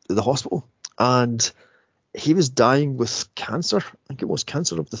hospital, and he was dying with cancer. I think it was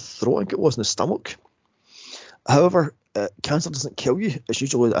cancer of the throat. I think it was in the stomach. However, cancer doesn't kill you. It's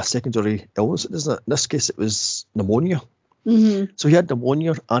usually a secondary illness, isn't it? In this case, it was pneumonia. Mm-hmm. So he had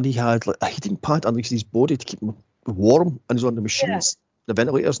pneumonia, and he had like a heating pad underneath his body to keep him warm, and he was on the machines, the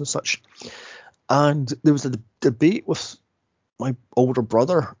ventilators and such. And there was a debate with my older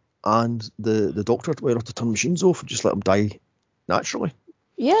brother and the doctor whether to turn machines off and just let him die naturally.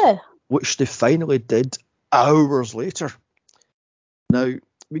 Yeah. Which they finally did hours later. Now,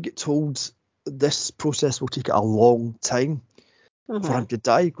 we get told this process will take a long time for him to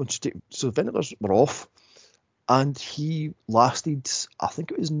die. So the ventilators were off, and he lasted, I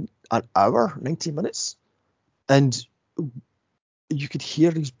think it was an hour, 90 minutes. And you could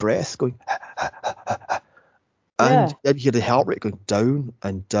hear his breath going, and then you hear the heart rate going down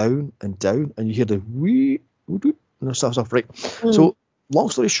and down and down, and you hear the wee, and stuff, right? So, long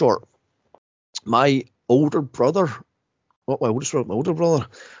story short, my older brother went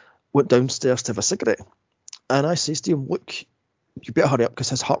downstairs to have a cigarette, and I says to him, look, you better hurry up because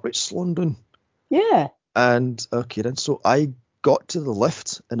his heart rate's slowing down. Yeah. And okay then, so I got to the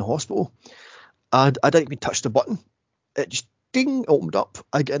lift in the hospital, and I didn't even touch the button. It just ding, opened up.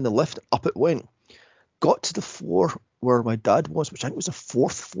 I get in the lift, up it went. Got to the floor where my dad was, which I think was the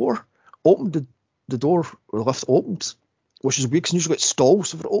fourth floor. Opened the door where the lift opened, which is weird because usually it stalls,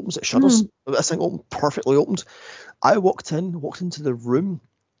 so if it opens, it shudders. But this thing opened, perfectly opened. I walked into the room,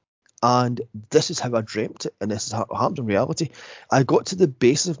 and this is how I dreamt it, and this is how it happened in reality. I got to the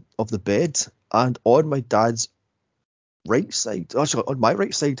base of the bed, and on my dad's right side, actually on my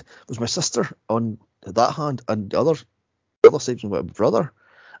right side, was my sister on that hand, and the other side was my brother.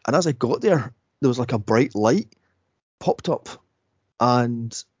 And as I got there was like a bright light popped up,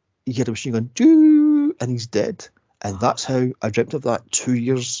 and he had a machine going, doo, and he's dead. And that's how I dreamt of that 2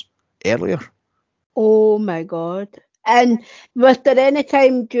 years earlier. Oh my God. And was there any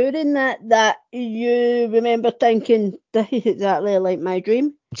time during that you remember thinking, this is exactly like my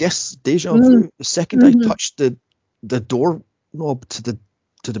dream? Yes, deja vu. The second I touched the door knob to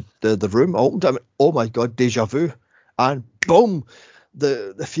the room, I opened it, I went, oh my god, deja vu. And boom,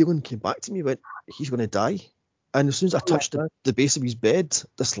 the feeling came back to me, went, he's going to die. And as soon as I touched the base of his bed,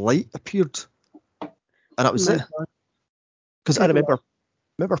 this light appeared. And that was it. Because I remember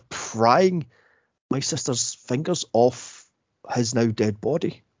prying my sister's fingers off his now dead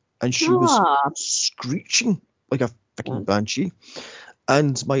body. And she was screeching like a freaking banshee.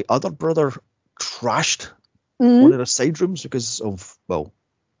 And my other brother trashed one of the side rooms because of, well,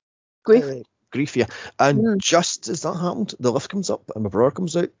 grief, yeah. And just as that happened, the lift comes up and my brother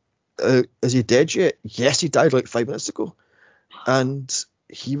comes out. Is he dead yet? Yes, he died like 5 minutes ago. And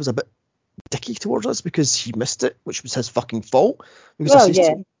he was a bit dicky towards us because he missed it, which was his fucking fault. Because I said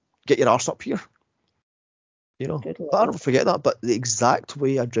to him, get your arse up here. You know, but I'll never forget that. But the exact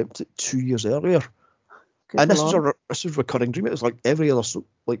way I dreamt it 2 years earlier, and this was a recurring dream. It was like every other so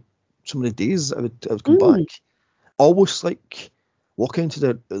many days I would come back, almost like walking into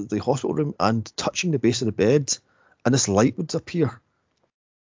the hospital room and touching the base of the bed, and this light would appear,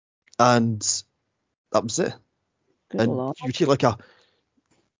 and that was it. You would hear like a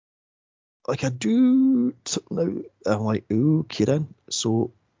do now. I'm like, ooh, Kieran.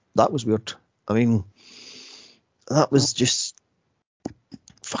 So that was weird. I mean, that was just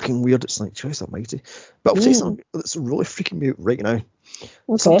fucking weird. It's like, Christ almighty. But I'll say something that's really freaking me out right now.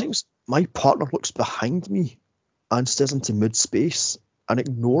 Okay. Sometimes my partner looks behind me and stares into mid-space and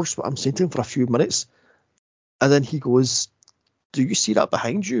ignores what I'm saying to him for a few minutes. And then he goes, do you see that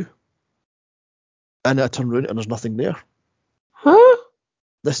behind you? And I turn around and there's nothing there. Huh?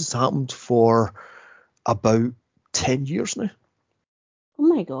 This has happened for about 10 years now. Oh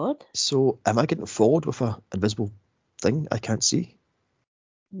my god. So am I getting followed with an invisible thing I can't see?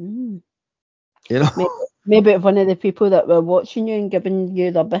 You know? Maybe one of the people that were watching you and giving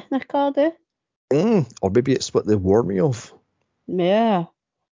you their business card, eh? Or maybe it's what they warned me of. Yeah.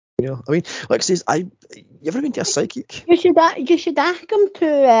 You know, I mean, like I says, you ever been to a psychic? You should ask them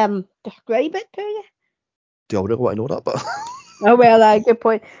to describe it to you. Do I really want to know that? But oh well, good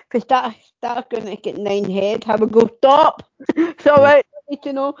point. If that's going to get 9 head, have a go stop. So I need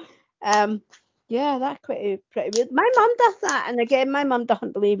to know. Yeah, that's pretty weird. My mum does that, and again, my mum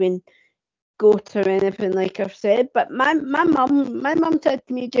doesn't believe in ghosts or anything like I've said. But my mum said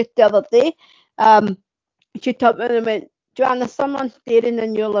to me just the other day, she told me and went, Joanna, someone's staring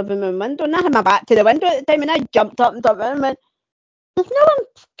in your living room window. And I had my back to the window at the time, and I jumped up and turned around and went, there's no one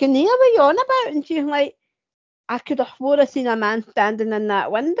can hear what you're on about. And she's like, I could have swore I seen a man standing in that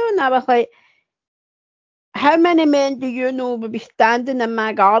window. And I was like, how many men do you know would be standing in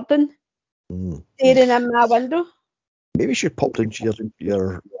my garden, staring in my window? Maybe you should pop down to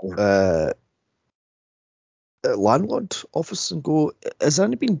your landlord office and go, has there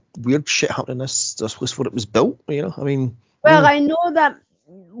any been weird shit happening in this place where it was built? You know, I mean. Well, I know that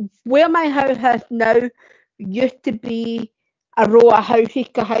where my house is now used to be a row of houses,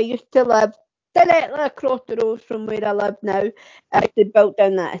 because I used to live directly across the road from where I live now. They built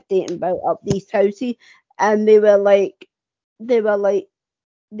down that estate and built up these houses, and they were like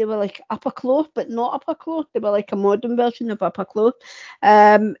upper close, but not upper close. They were like a modern version of upper close.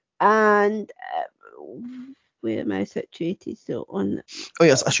 Where am I situated? So on. Oh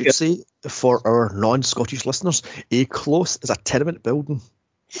yes, I should say for our non-Scottish listeners, a close is a tenement building.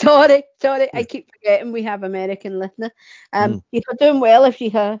 Sorry, I keep forgetting we have American listeners. You're doing well if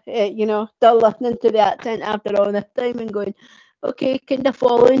you are, still listening to the accent after all this time and going, okay, kind of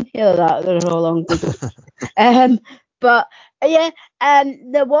following. Yeah, they're all on Google. But yeah,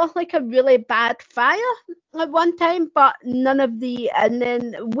 there was like a really bad fire at one time, but none of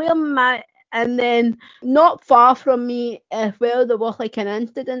and then not far from me as well, there was like an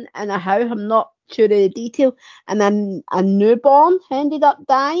incident in a house. I'm not sure of the detail, and then a newborn ended up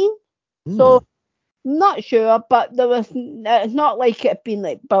dying. So not sure, but there was. It's not like it had been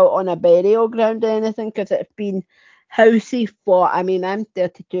like built on a burial ground or anything, because it's been housey for. I mean, I'm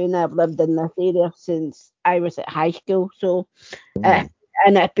 32 and I've lived in this area since I was at high school. So,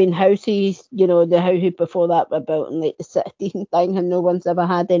 and it's been houses. The houses before that were built in like the 60s and thing, and no one's ever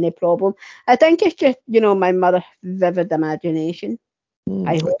had any problem. I think it's just my mother's vivid imagination.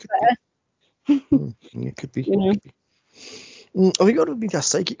 I hope it is. It could be. Have you ever been to a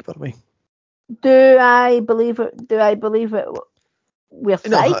psychic, by the way? Do I believe it? We're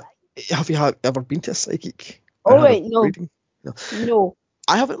psychic? Have you ever been to a psychic? Oh wait, no.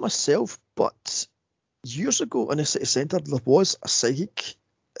 I haven't myself, but years ago in the city centre there was a psychic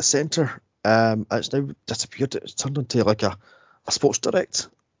centre It's now disappeared. It's turned into like a Sports Direct.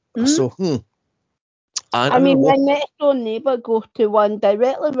 Mm-hmm. So, And I mean, my next door neighbour goes to one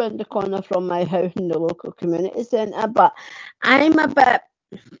directly round the corner from my house in the local community centre, but I'm a bit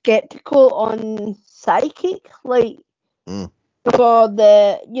sceptical on psychic, like for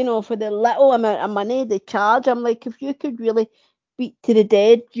the little amount of money they charge. I'm like, if you could really speak to the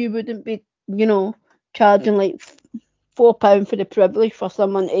dead, you wouldn't be, charging like £4 for the privilege for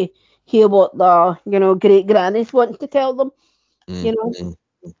someone to hear what their, great grannies want to tell them.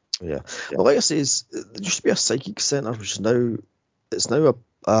 Yeah. Well, like I say, there used to be a psychic centre, which is now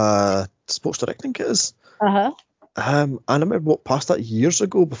a Sports Direct, I think it is. Uh-huh. And I remember walked past that years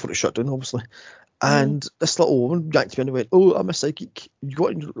ago before it shut down, obviously. And this little woman yanked me in and went, "Oh, I'm a psychic. You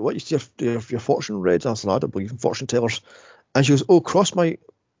want you see your fortune read?" I said, "I don't believe in fortune tellers." And she goes, "Oh, cross my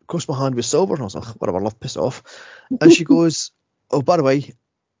hand with silver." And I was like, "Whatever, love, piss off." And she goes, "Oh, by the way,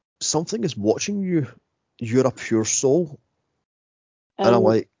 something is watching you. You're a pure soul." And I'm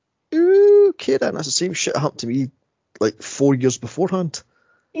like, okay, then that's the same shit happened to me like 4 years beforehand.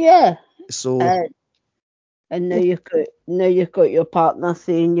 Yeah. So. And now you've got your partner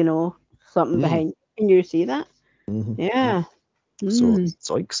saying, something behind. Can you see that? Mm-hmm. Yeah. So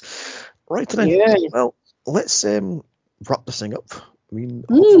zoinks. Right then. Yeah. Well, let's wrap this thing up. I mean,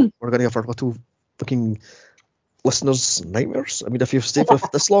 hopefully we're going to have our little fucking listeners' nightmares. I mean, if you've stayed with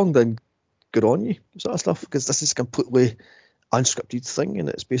this long, then good on you, sort of stuff, because this is a completely unscripted thing, and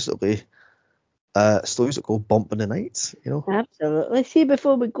it's basically stories that go bump in the night, Absolutely. See,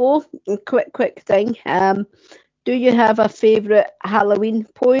 before we go, a quick thing. Do you have a favourite Halloween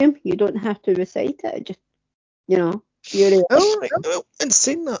poem? You don't have to recite it. Just, Well, in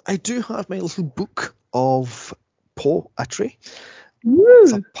saying that, I do have my little book of poetry.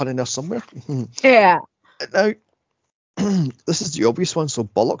 There's a pun in there somewhere. Yeah. Now, this is the obvious one, so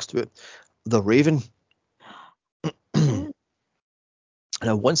bollocks to it. The Raven.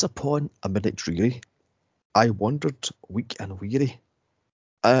 Now, once upon a midnight dreary, I wandered weak and weary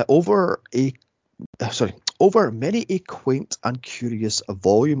over many a quaint and curious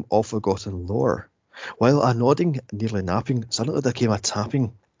volume of forgotten lore. While a nodding, nearly napping, suddenly there came a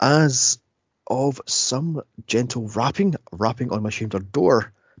tapping, as of some gentle rapping on my chamber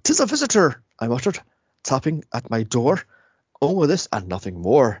door. "'Tis a visitor," I muttered, tapping at my door. Only this and nothing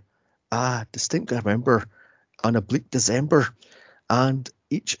more. Distinctly remember on a bleak December, and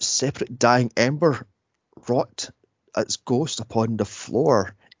each separate dying ember wrought its ghost upon the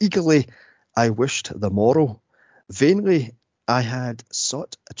floor. Eagerly I wished the morrow. Vainly I had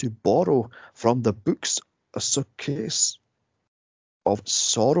sought to borrow from the books a suitcase of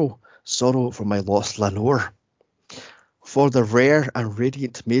sorrow for my lost Lenore, for the rare and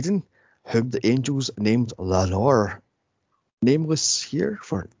radiant maiden whom the angels named Lenore, nameless here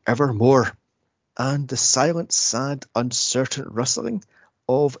for evermore. And the silent, sad, uncertain rustling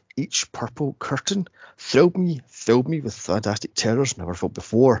of each purple curtain filled me with fantastic terrors never felt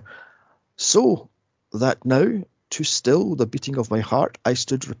before. So that now, to still the beating of my heart, I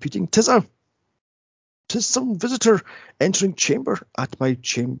stood repeating, "'Tis some visitor entering chamber at my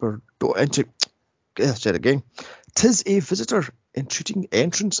chamber door." Say it again. "'Tis a visitor entreating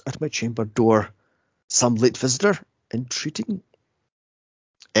entrance at my chamber door. Some late visitor entreating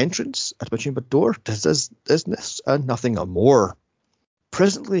entrance at my chamber door. 'Tis this and nothing more."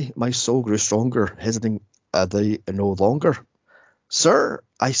 Presently my soul grew stronger, hesitating no longer. "Sir,"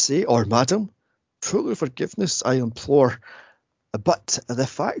 I say, or "Madam, truly forgiveness I implore, but the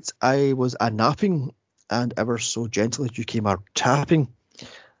fact I was a napping, and ever so gently you came a tapping,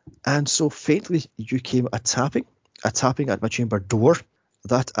 and so faintly you came a tapping at my chamber door,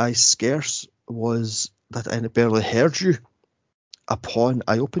 that I barely heard you. Upon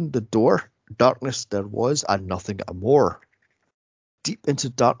I opened the door, darkness there was, and nothing more. Deep into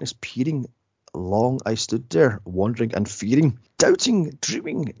darkness peering, long I stood there, wondering and fearing, doubting,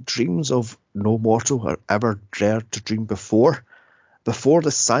 dreaming dreams of no mortal or ever dared to dream before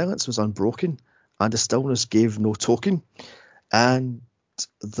the silence was unbroken, and the stillness gave no token, and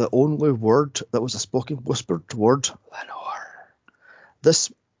the only word that was a spoken whispered word, "Lenore."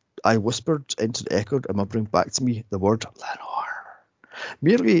 This I whispered into the echo, remembering back to me the word "Lenore."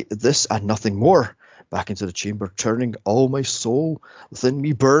 Merely this and nothing more. Back into the chamber turning, all my soul within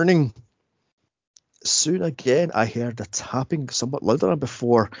me burning. Soon again I heard a tapping somewhat louder than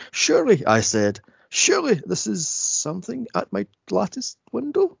before. "Surely," I said, "surely this is something at my lattice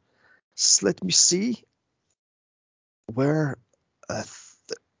window. Let me see where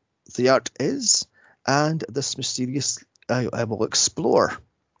the art is, and this mysterious I will explore.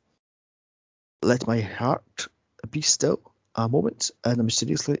 Let my heart be still a moment, and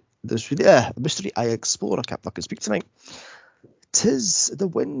mysteriously This really mystery I explore. I can't fucking speak tonight. 'Tis the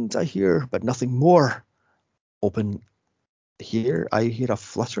wind I hear, but nothing more. Open here, I hear a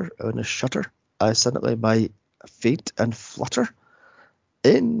flutter on a shutter. I suddenly my faint and flutter.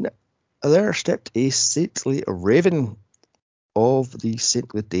 In there stepped a saintly raven of the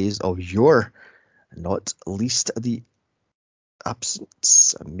saintly days of yore. Not least the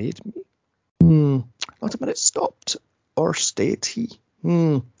absence made me. Not a minute stopped or stayed he.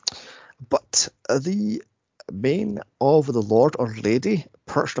 But the mane of the lord or lady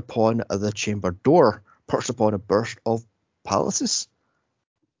perched upon the chamber door, perched upon a burst of palaces.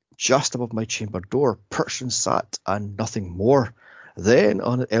 Just above my chamber door, perched and sat, and nothing more. Then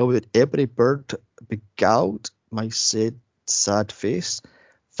on an ebony bird beguiled my sad face,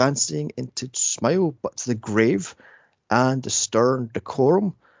 fancying into smile, but the grave and the stern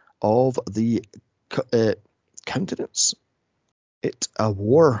decorum of the countenance it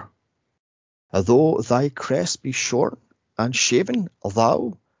wore. Though thy crest be shorn and shaven,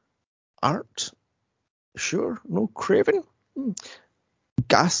 thou art sure no craven.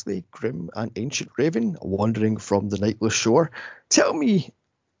 Ghastly, grim, and ancient raven, wandering from the nightless shore, tell me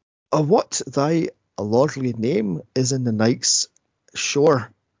what thy lordly name is in the night's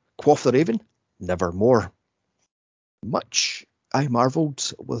shore. Quoth the raven, nevermore. Much I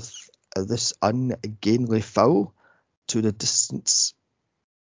marvelled with this ungainly fowl to the distance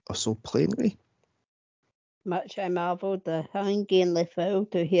so plainly. Much I marvelled the ungainly fowl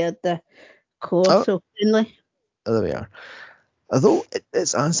to hear the call so plainly. There we are. Although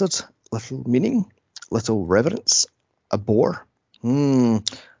it's answered little meaning, little reverence, a bore.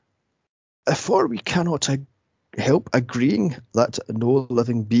 For we cannot help agreeing that no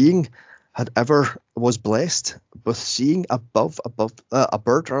living being had ever was blessed with seeing a bird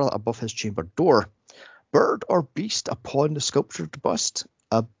above his chamber door. Bird or beast upon the sculptured bust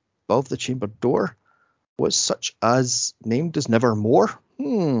above the chamber door was such as named as nevermore.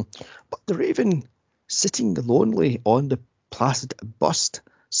 But the raven, sitting lonely on the placid bust,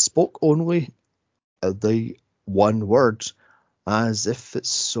 spoke only the one word, as if it's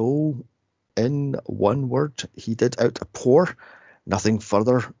so in one word he did outpour, nothing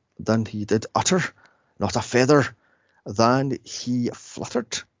further than he did utter, not a feather than he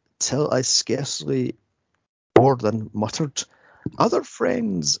fluttered, till I scarcely more than muttered, other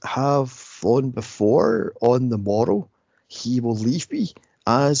friends have flown before, on the morrow he will leave me,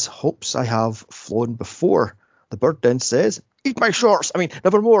 as hopes I have flown before. The bird then says, eat my shorts,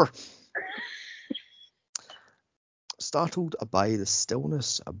 nevermore. Startled by the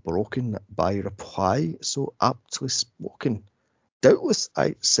stillness, broken by reply so aptly spoken. Doubtless,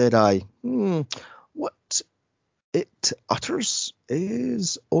 said I, what it utters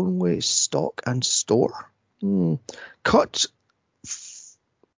is only stock and store, cut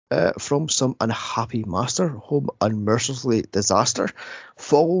from some unhappy master, whom unmercifully disaster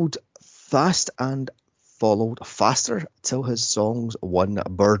followed fast and followed faster, till his songs one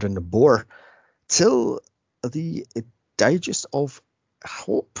burden bore, till the digest of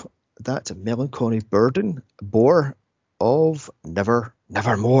hope that melancholy burden bore of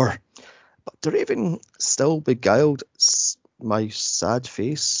nevermore. But the raven still beguiled my sad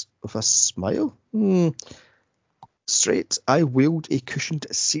face with a smile. Straight I wheeled a cushioned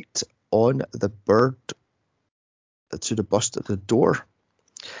seat on the bird to the bust at the door.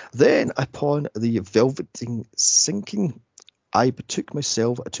 Then upon the velveting sinking, I betook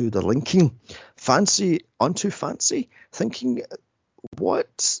myself to the linking, fancy unto fancy, thinking,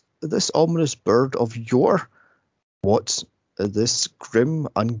 what this ominous bird of yore, what this grim,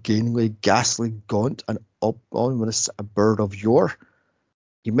 ungainly, ghastly, gaunt, and ominous bird of yore,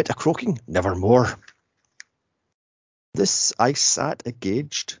 he met a croaking, nevermore. This I sat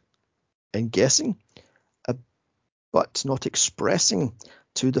engaged in guessing, but not expressing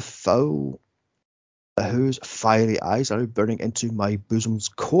to the fowl whose fiery eyes are burning into my bosom's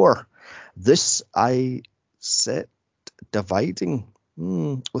core. This I set dividing,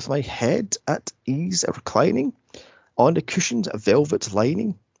 with my head at ease reclining on the cushioned velvet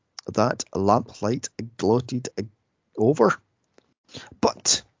lining that lamplight gloated over,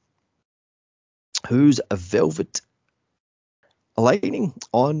 but whose velvet lining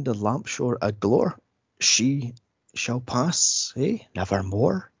on the lamp shore aglow, she shall pass,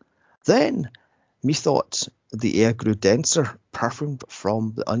 nevermore. Then methought the air grew denser, perfumed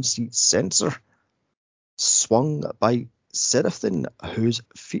from the unseen censer, swung by seraphim whose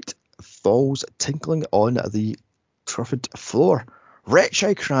feet falls tinkling on the turfed floor. Wretch,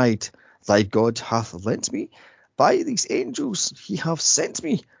 I cried, thy God hath lent me, by these angels he hath sent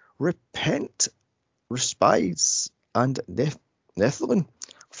me. Repent, respise, and Nephilim,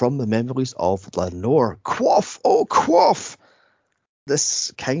 from the memories of Lenore. Quaff, oh quaff,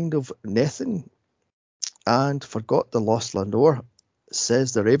 this kind of nothing, and forgot the lost Lenore,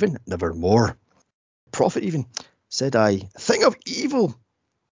 says the raven, nevermore. Prophet even, said I, thing of evil,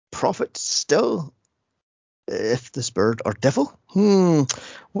 prophet still, if this bird or devil,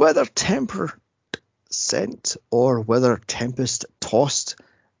 whether temper sent or whether tempest tossed,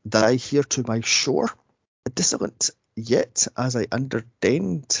 that I here to my shore, dissolent yet as I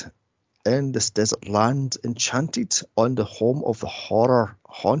underdained in this desert land enchanted, on the home of the horror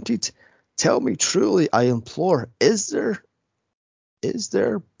haunted. Tell me truly, I implore, is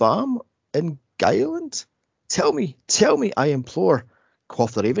there balm in Guyland? Tell me, I implore,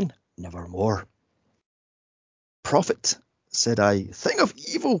 quoth the raven, nevermore. Prophet, said I, thing of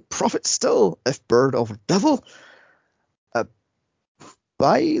evil, prophet still, if bird or devil,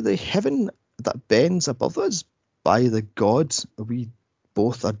 by the heaven that bends above us, by the God we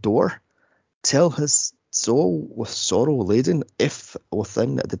both adore, tell his soul with sorrow laden, if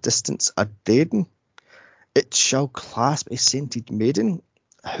within the distance a deaden, it shall clasp a sainted maiden,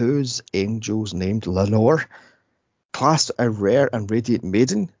 whose angels named Lenore, clasp a rare and radiant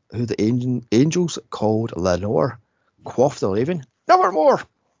maiden, who the angels called Lenore, quoth the raven, nevermore.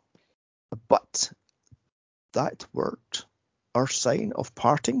 But that word or sign of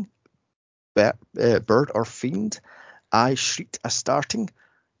parting, bird or fiend, I shrieked a starting,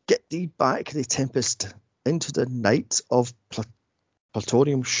 get thee back the tempest into the night of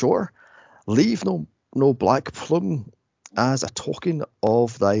Plutonium shore, leave no black plume as a token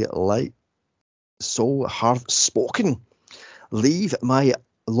of thy light so hard spoken, leave my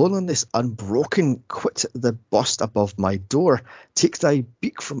loneliness unbroken, quit the bust above my door, take thy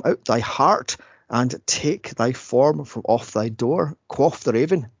beak from out thy heart, and take thy form from off thy door, quoth the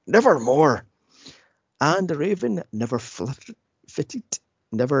raven, nevermore. And the raven never fitted,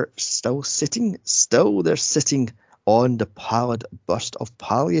 never still sitting, still there sitting on the pallid bust of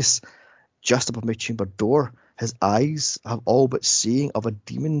Pallius, just above my chamber door, his eyes have all but seeing of a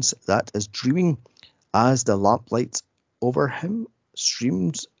demon's that is dreaming, as the lamplight over him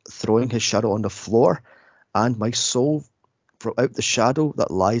streams, throwing his shadow on the floor, and my soul from out the shadow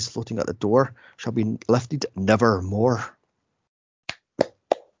that lies floating at the door shall be lifted nevermore.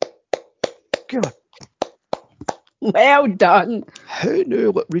 God. Well done. Who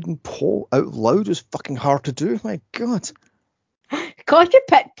knew that reading Poe out loud was fucking hard to do? My God. Because you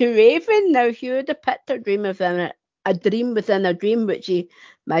picked a raven. Now, if you would have picked a dream within a dream within a dream, which is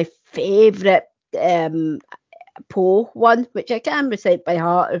my favourite Poe one, which I can recite by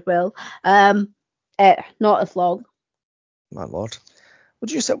heart as well. Not as long. My lord. What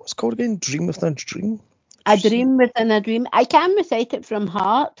did you say it was called again? Dream within a dream? A dream within a dream. I can recite it from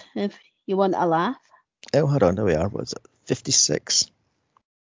heart if you want a laugh. Oh, hold on, there we are. What is it? 56.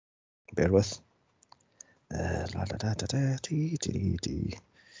 Bear with. Let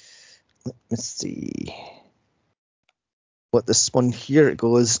me see. What this one here, it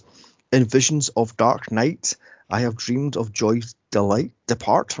goes, in visions of dark night, I have dreamed of joy's delight,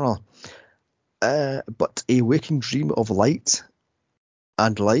 depart, but a waking dream of light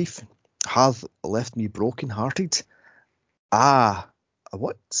and life hath left me broken hearted. Ah,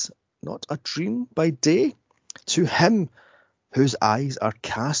 what? Not a dream by day? To him whose eyes are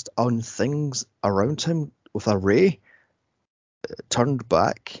cast on things around him with a ray, turned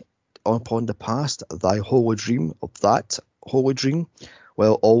back upon the past, thy holy dream of that holy dream,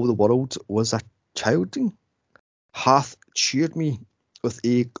 while all the world was a childing, hath cheered me with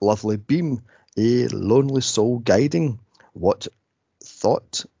a lovely beam, a lonely soul guiding, what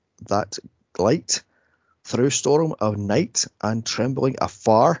thought that light through storm of night and trembling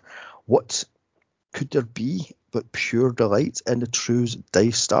afar, what could there be but pure delight in the true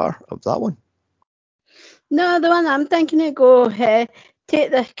day star of that one? No, the one I'm thinking of go,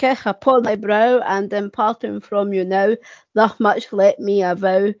 take the kiss upon my brow, and in parting from you now, thus much let me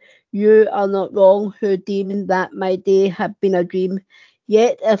avow, you are not wrong who deemed that my day had been a dream,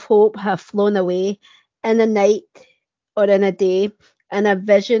 yet if hope have flown away, in a night or in a day, in a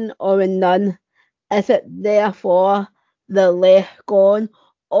vision or in none, is it therefore the less gone,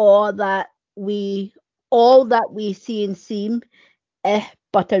 or that all that we see and seem,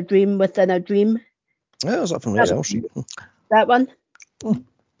 but a dream within a dream? Yeah, that's up from right else. That one. Oh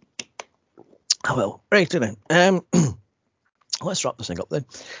well, right then. Let's wrap this thing up then.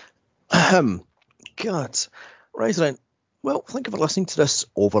 God, right then. Well, thank you for listening to this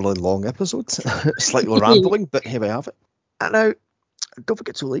overly long episode. Slightly rambling, but here we have it. And now, don't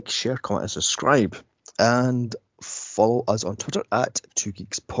forget to like, share, comment, and subscribe. And follow us on Twitter at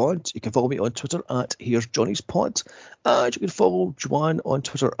 2geekspod. You can follow me on Twitter at Here's Johnny's Pod. And you can follow Joanne on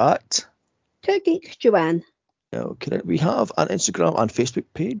Twitter at 2geeksjoanne. Okay, we have an Instagram and Facebook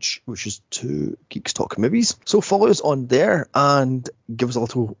page, which is 2 Geeks Talk Movies. So follow us on there and give us a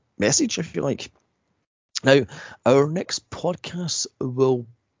little message if you like. Now, our next podcast will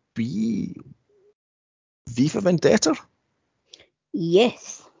be V for Vendetta.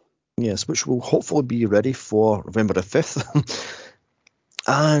 Yes. Yes, which will hopefully be ready for November the 5th.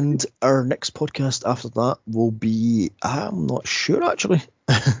 And our next podcast after that will be, I'm not sure actually.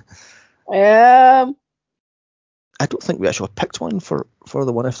 I don't think we actually picked one for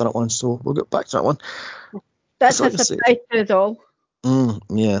the one after that one, so we'll get back to that one. That's a surprise to us all.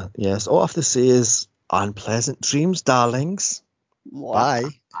 Yes. All I have to say is unpleasant dreams, darlings. Bye.